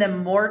have given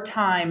them more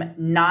time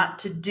not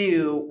to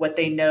do what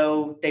they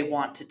know they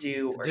want to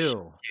do or should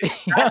do.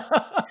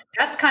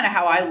 That's kind of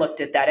how I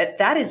looked at that.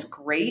 That is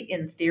great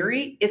in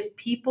theory if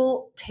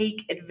people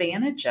take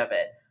advantage of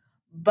it.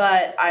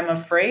 But I'm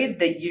afraid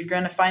that you're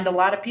going to find a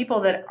lot of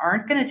people that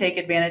aren't going to take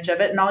advantage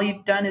of it. And all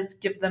you've done is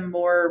give them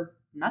more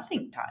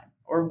nothing time,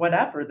 or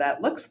whatever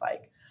that looks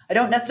like. I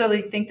don't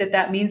necessarily think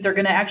that means they're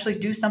going to actually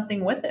do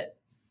something with it.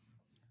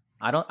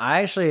 I don't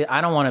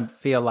want to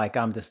feel like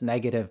I'm this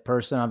negative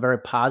person. I'm very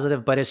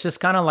positive, but it's just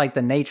kind of like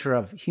the nature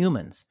of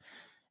humans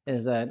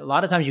is that a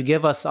lot of times you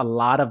give us a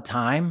lot of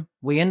time,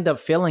 we end up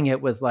filling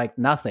it with like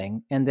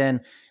nothing. And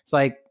then it's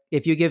like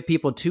if you give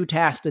people 2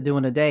 tasks to do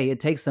in a day, it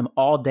takes them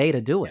all day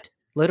to do it,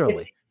 If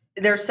literally.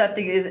 there's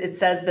something is it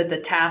says that the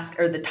task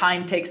or the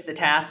time takes the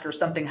task or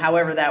something,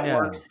 however that Yeah.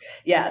 works.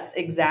 Yes,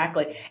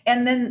 exactly.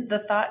 And then the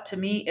thought to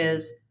me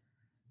is,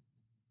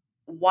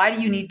 why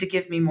do you need to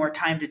give me more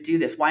time to do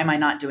this? Why am I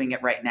not doing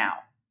it right now?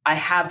 I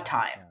have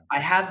time. Yeah. I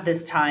have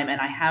this time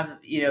and I have,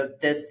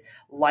 this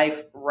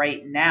life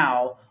right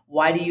now.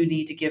 Why do you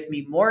need to give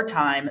me more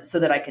time so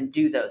that I can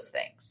do those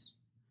things?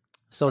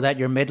 So that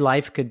your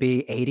midlife could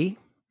be 80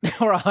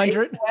 or Maybe,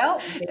 100. well,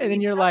 And then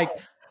maybe you're like,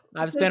 so.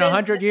 I've So spent then,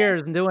 100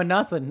 years doing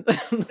nothing.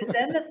 but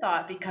then the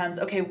thought becomes,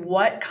 okay,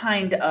 what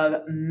kind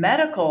of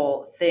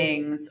medical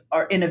things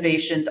or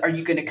innovations are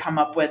you going to come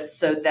up with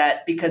so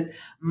that, because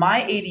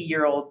my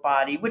 80-year-old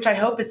body, which I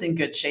hope is in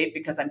good shape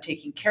because I'm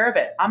taking care of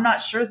it, I'm not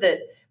sure that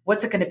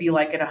what's it going to be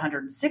like at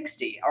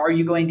 160? Are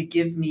you going to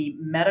give me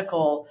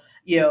medical,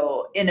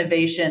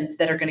 innovations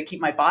that are going to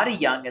keep my body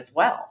young as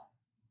well?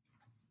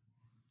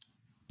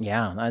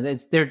 Yeah,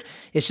 it's there.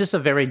 It's just a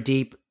very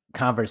deep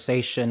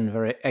conversation,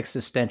 very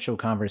existential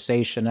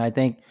conversation. I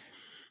think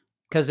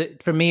because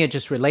for me, it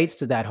just relates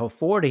to that whole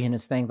 40 and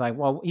it's things like,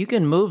 well, you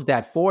can move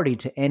that 40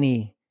 to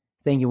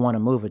anything you want to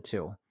move it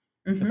to.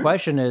 The Hmm.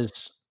 question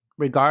is,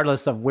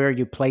 regardless of where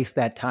you place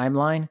that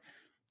timeline,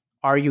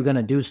 are you going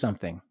to do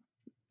something?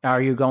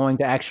 Are you going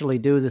to actually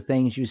do the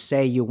things you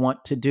say you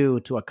want to do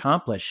to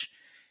accomplish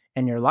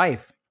in your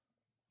life?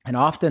 And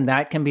often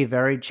that can be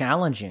very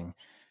challenging.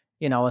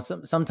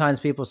 Sometimes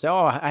people say,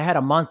 "Oh, I had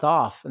a month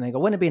off," and they go,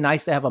 "Wouldn't it be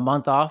nice to have a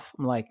month off?"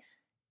 I'm like,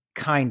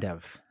 "Kind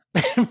of."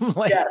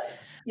 Like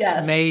Yes.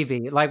 Yes.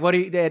 maybe. Like, what do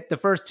you? The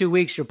first 2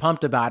 weeks you're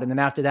pumped about, and then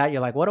after that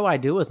you're like, "What do I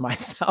do with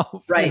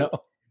myself?" Right.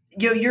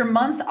 Your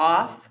month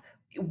off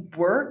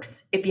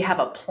works if you have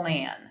a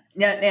plan.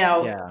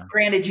 Now, Yeah, of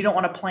granted, you don't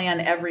want to plan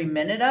every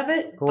minute of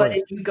it, but course.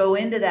 if you go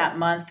into that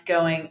month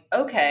going,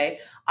 okay,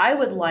 I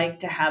would like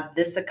to have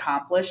this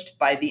accomplished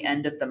by the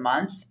end of the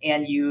month,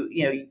 and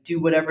you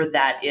do whatever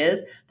that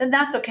is, then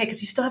that's okay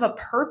because you still have a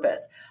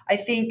purpose. I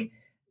think,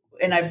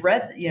 and I've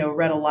read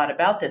a lot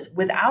about this.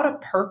 Without a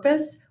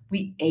purpose,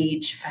 we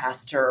age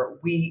faster.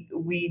 We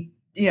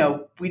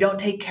don't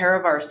take care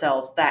of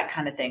ourselves, that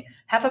kind of thing.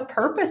 Have a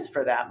purpose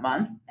for that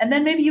month, and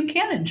then maybe you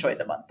can enjoy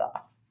the month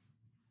off.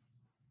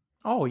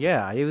 Oh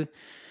yeah,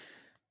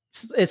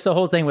 it's the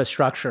whole thing with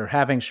structure,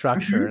 having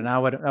structure, and Hmm. I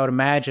would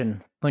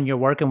imagine when you're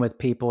working with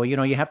people,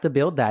 you have to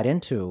build that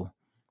into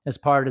as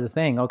part of the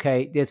thing.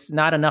 Okay, it's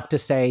not enough to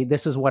say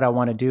this is what I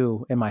want to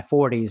do in my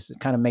 40s,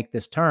 kind of make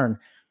this turn.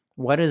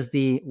 What is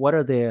the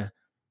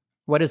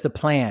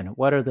plan?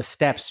 What are the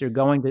steps you're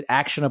going to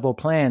actionable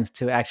plans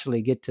to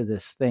actually get to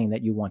this thing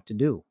that you want to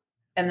do?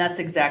 And that's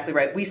exactly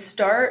right. We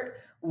start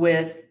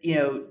with,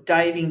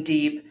 diving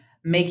deep,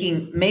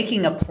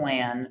 making a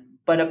plan,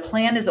 but a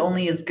plan is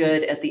only as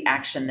good as the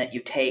action that you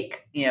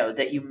take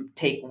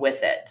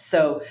with it.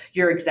 So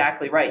you're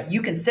exactly right.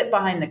 You can sit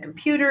behind the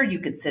computer, you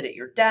can sit at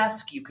your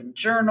desk, you can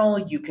journal,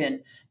 you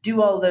can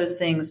do all those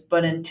things,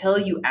 but until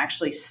you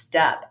actually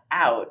step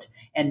out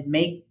and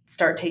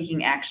start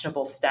taking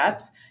actionable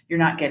steps, you're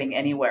not getting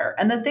anywhere.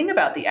 And the thing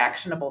about the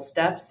actionable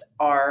steps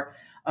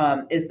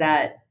is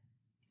that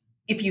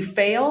if you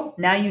fail,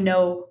 now you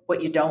know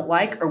what you don't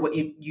like or what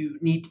you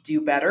need to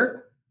do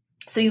better.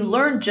 So you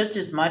learn just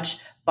as much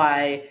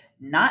by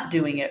not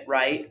doing it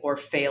right or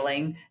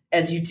failing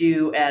as you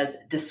do as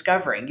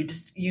discovering.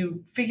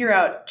 You figure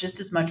out just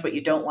as much what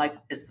you don't like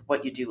as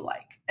what you do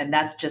like. And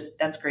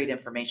that's great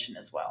information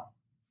as well.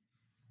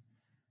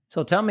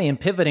 So tell me, and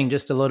pivoting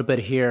just a little bit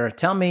here,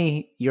 tell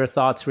me your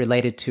thoughts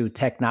related to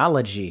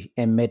technology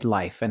in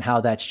midlife and how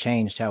that's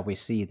changed how we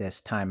see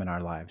this time in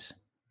our lives.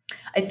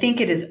 I think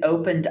it has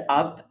opened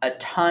up a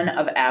ton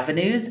of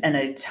avenues and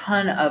a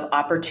ton of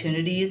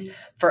opportunities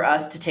for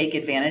us to take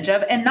advantage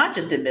of, and not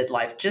just in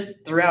midlife,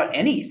 just throughout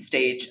any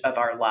stage of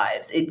our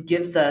lives. It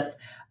gives us,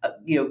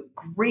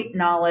 great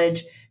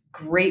knowledge,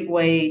 great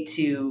way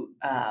to,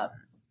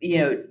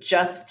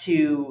 just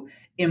to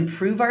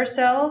improve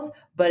ourselves.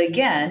 But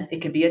again,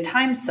 it can be a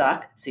time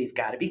suck. So you've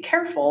got to be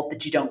careful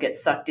that you don't get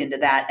sucked into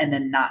that and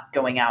then not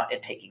going out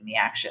and taking the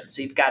action.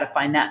 So you've got to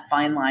find that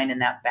fine line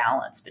and that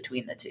balance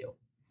between the two.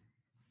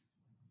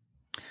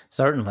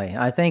 Certainly.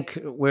 I think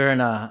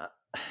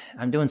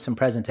I'm doing some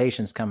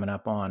presentations coming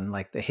up on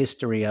like the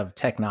history of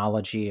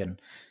technology and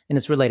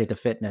it's related to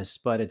fitness,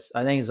 but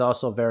I think it's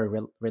also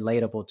very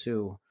relatable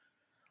to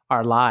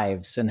our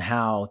lives and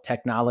how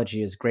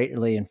technology is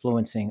greatly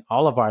influencing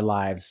all of our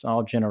lives,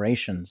 all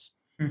generations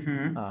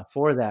Hmm.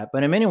 for that.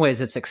 But in many ways,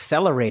 it's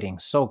accelerating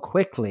so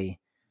quickly.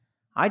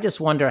 I just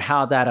wonder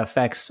how that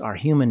affects our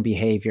human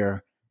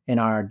behavior in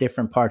our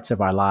different parts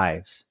of our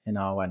lives, and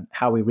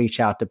how we reach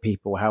out to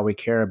people, how we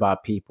care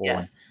about people, and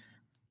Yes.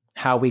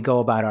 how we go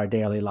about our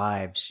daily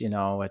lives.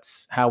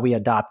 It's how we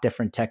adopt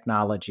different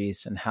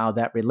technologies and how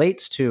that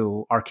relates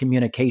to our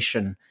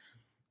communication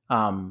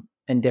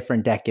in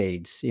different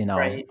decades,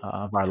 Right.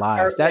 of our Are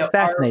lives. you That know, are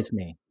fascinates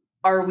me.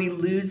 are we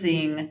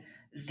losing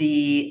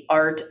the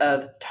art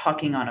of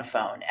talking on a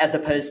phone as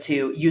opposed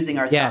to using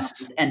our thumbs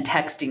Yes. and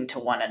texting to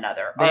one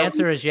another? The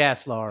answer is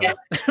yes, Laura. Yeah,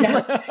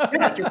 yeah,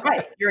 yeah, you're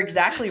right. You're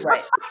exactly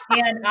right.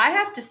 And I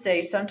have to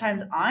say,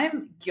 sometimes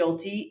I'm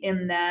guilty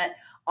in that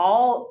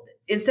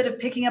instead of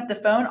picking up the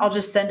phone, I'll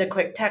just send a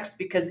quick text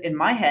because in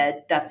my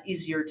head, that's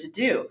easier to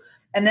do.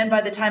 And then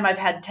by the time I've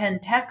had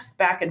 10 texts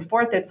back and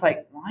forth, it's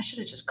like, well, I should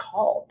have just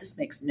called. This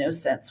makes no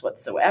sense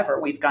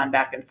whatsoever. We've gone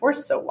back and forth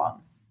so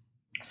long.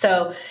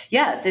 So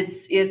yes,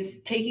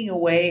 it's taking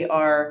away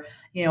our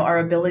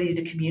ability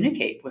to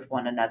communicate with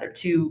one another,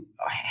 to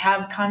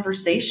have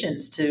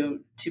conversations,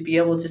 to be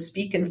able to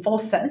speak in full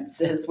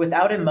sentences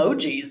without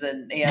emojis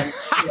and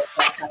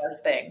that kind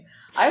of thing.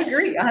 I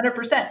agree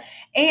 100%.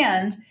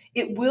 And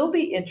it will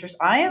be interesting.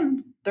 I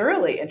am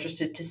thoroughly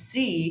interested to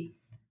see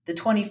the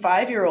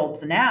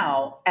 25-year-olds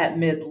now at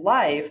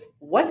midlife.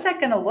 What's that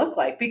going to look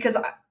like? Because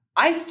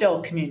I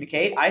still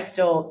communicate. I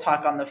still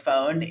talk on the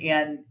phone.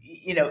 And,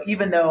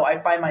 even though I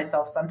find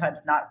myself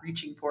sometimes not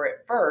reaching for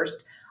it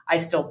first, I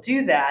still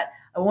do that.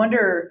 I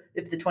wonder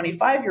if the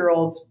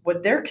 25-year-olds,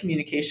 what their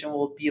communication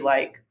will be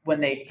like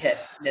when they hit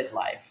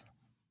midlife.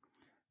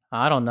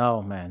 I don't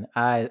know, man.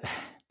 I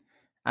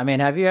mean,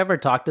 have you ever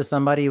talked to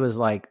somebody who was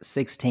like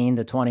 16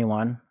 to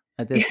 21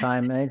 at this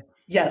time, man?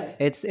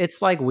 Yes.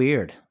 It's like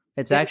weird.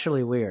 It's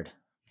actually weird.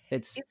 I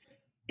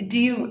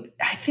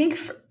think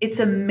it's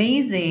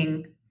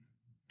amazing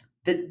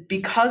that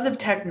because of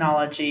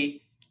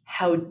technology,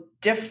 how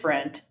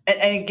different,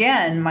 and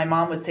again, my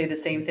mom would say the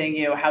same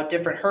thing, how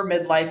different her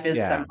midlife is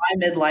than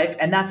my midlife.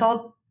 And that's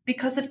all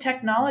because of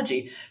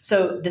technology.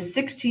 So the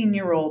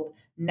 16-year-old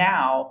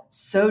now,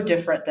 so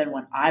different than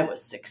when I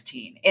was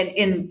 16.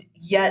 And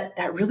yet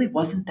that really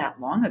wasn't that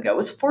long ago. It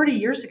was 40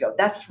 years ago.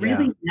 That's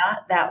really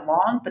not that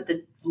long, but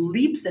the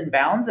leaps and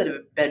bounds that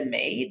have been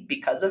made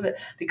because of it,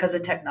 because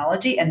of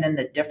technology, and then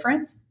the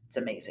difference, it's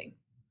amazing.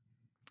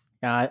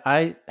 Yeah,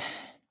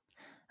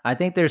 I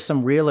think there's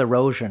some real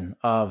erosion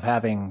of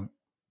having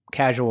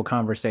casual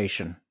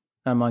conversation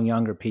among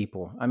younger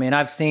people. I mean,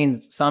 I've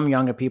seen some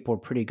younger people are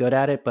pretty good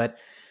at it, but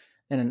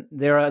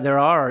there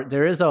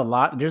is a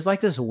lot. There's like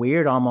this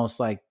weird, almost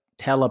like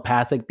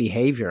telepathic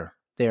behavior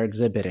they're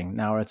exhibiting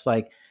now. It's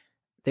like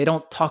they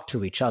don't talk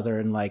to each other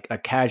in like a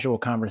casual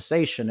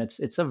conversation.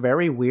 It's a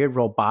very weird,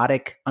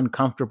 robotic,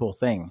 uncomfortable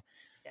thing.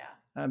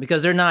 Yeah,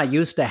 because they're not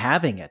used to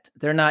having it.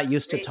 They're not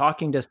used to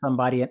talking to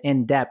somebody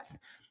in depth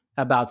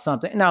about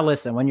something. Now,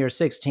 listen, when you're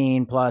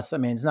 16 plus, I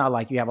mean, it's not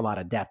like you have a lot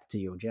of depth to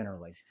you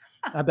generally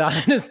about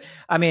this.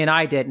 I mean,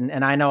 I didn't,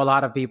 and I know a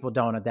lot of people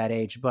don't at that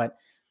age, but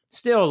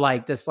still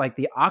like this, like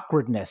the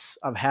awkwardness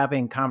of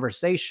having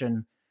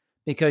conversation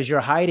because you're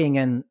hiding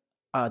in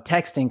a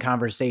texting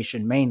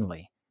conversation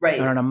mainly, right?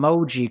 Or an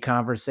emoji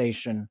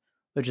conversation,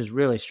 which is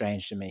really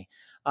strange to me.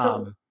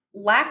 So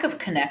lack of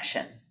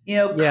connection.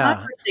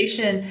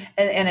 Conversation,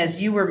 and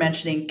as you were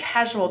mentioning,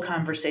 casual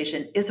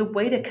conversation is a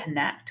way to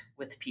connect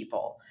with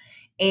people.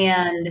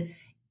 And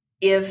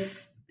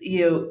if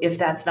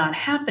that's not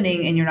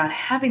happening and you're not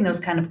having those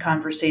kind of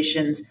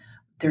conversations,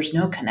 there's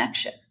no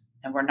connection,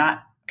 and we're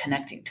not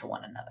connecting to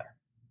one another.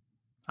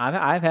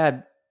 I've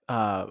had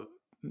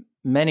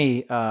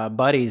many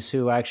buddies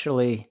who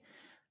actually,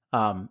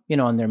 in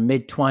their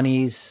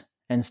mid-20s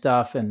and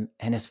stuff. And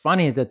it's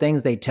funny, the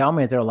things they tell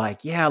me, they're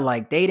like, yeah,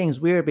 like dating's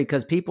weird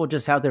because people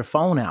just have their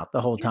phone out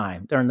the whole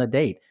time during the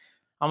date.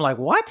 I'm like,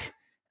 what?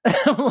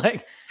 I'm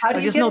like, how do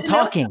you there's get no to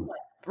talking? Know someone?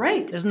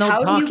 Right. There's no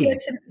how talking. Do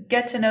you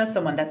get to know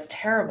someone? That's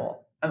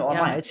terrible.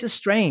 It's just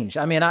strange.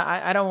 I mean,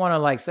 I don't want to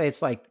like say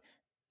it's like,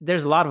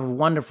 there's a lot of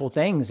wonderful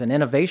things and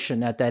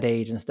innovation at that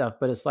age and stuff,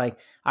 but it's like,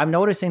 I'm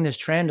noticing this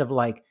trend of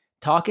like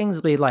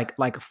talking's be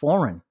like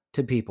foreign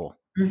to people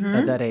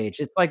at that age.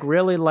 It's like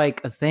really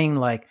like a thing.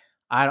 Like,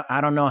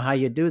 I don't know how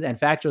you do that. In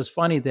fact, it was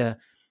funny,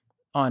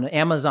 on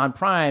Amazon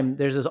Prime,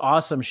 there's this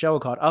awesome show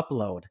called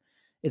Upload.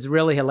 It's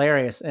really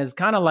hilarious. And it's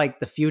kind of like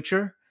the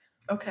future.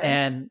 Okay.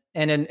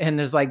 And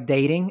there's like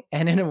dating.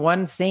 And in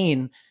one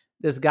scene,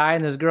 this guy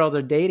and this girl,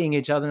 they're dating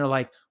each other. And they're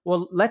like,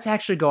 well, let's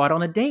actually go out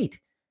on a date.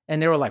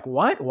 And they were like,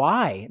 what?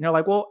 Why? And they're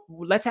like, well,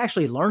 let's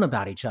actually learn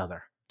about each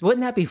other.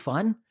 Wouldn't that be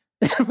fun?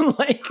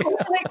 Like, oh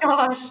my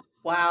gosh.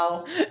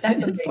 Wow.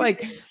 That's it's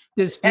like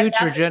this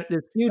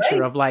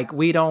future of like,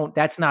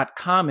 that's not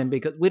common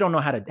because we don't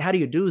know how do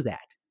you do that?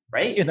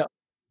 Right.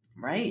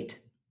 Right.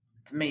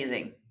 It's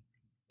amazing.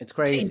 It's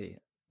crazy.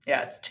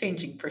 Yeah. It's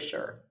changing for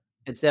sure.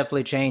 It's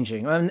definitely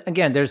changing. And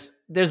again,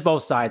 there's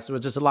both sides.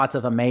 There's just lots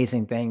of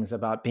amazing things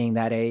about being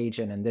that age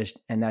and in this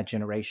and that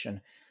generation.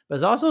 But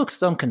there's also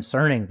some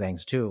concerning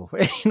things too,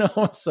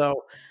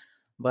 so,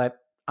 but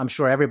I'm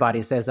sure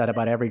everybody says that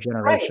about every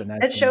generation.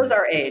 Right. It shows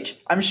our age.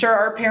 I'm sure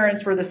our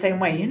parents were the same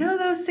way.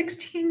 Those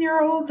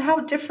 16-year-olds, how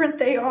different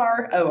they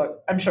are. Oh,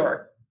 I'm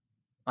sure.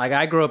 Like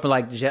I grew up in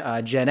like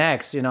Gen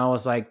X, it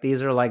was like,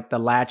 these are like the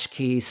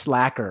latchkey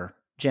slacker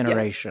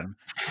generation,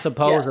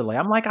 supposedly.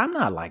 I'm like, I'm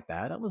not like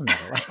that. I was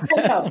never like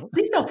that. No,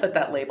 please don't put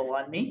that label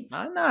on me.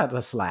 I'm not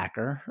a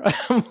slacker.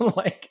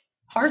 Like,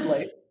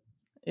 hardly.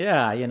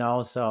 Yeah,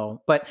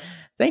 but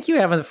thank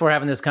you for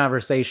having this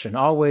conversation.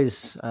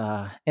 Always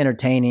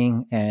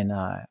entertaining and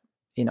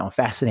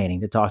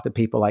fascinating to talk to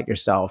people like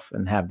yourself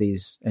and have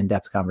these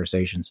in-depth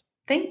conversations.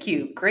 Thank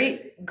you.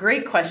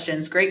 Great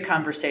questions. Great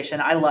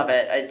conversation. I love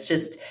it. It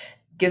just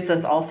gives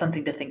us all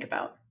something to think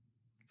about.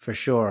 For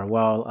sure.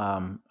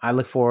 Well, I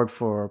look forward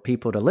for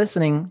people to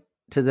listening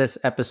to this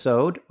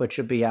episode, which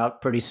will be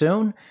out pretty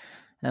soon.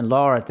 And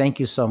Laura, thank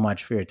you so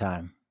much for your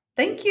time.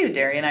 Thank you,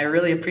 Darian. I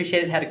really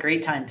appreciate it. Had a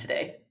great time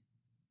today.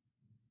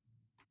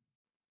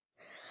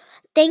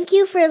 Thank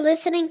you for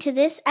listening to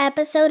this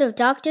episode of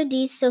Dr.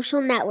 D's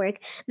Social Network.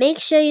 Make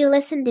sure you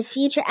listen to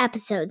future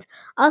episodes.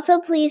 Also,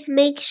 please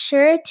make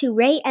sure to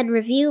rate and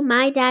review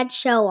My Dad's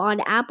Show on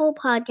Apple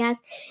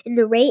Podcasts in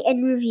the rate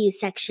and review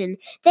section.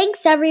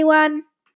 Thanks, everyone.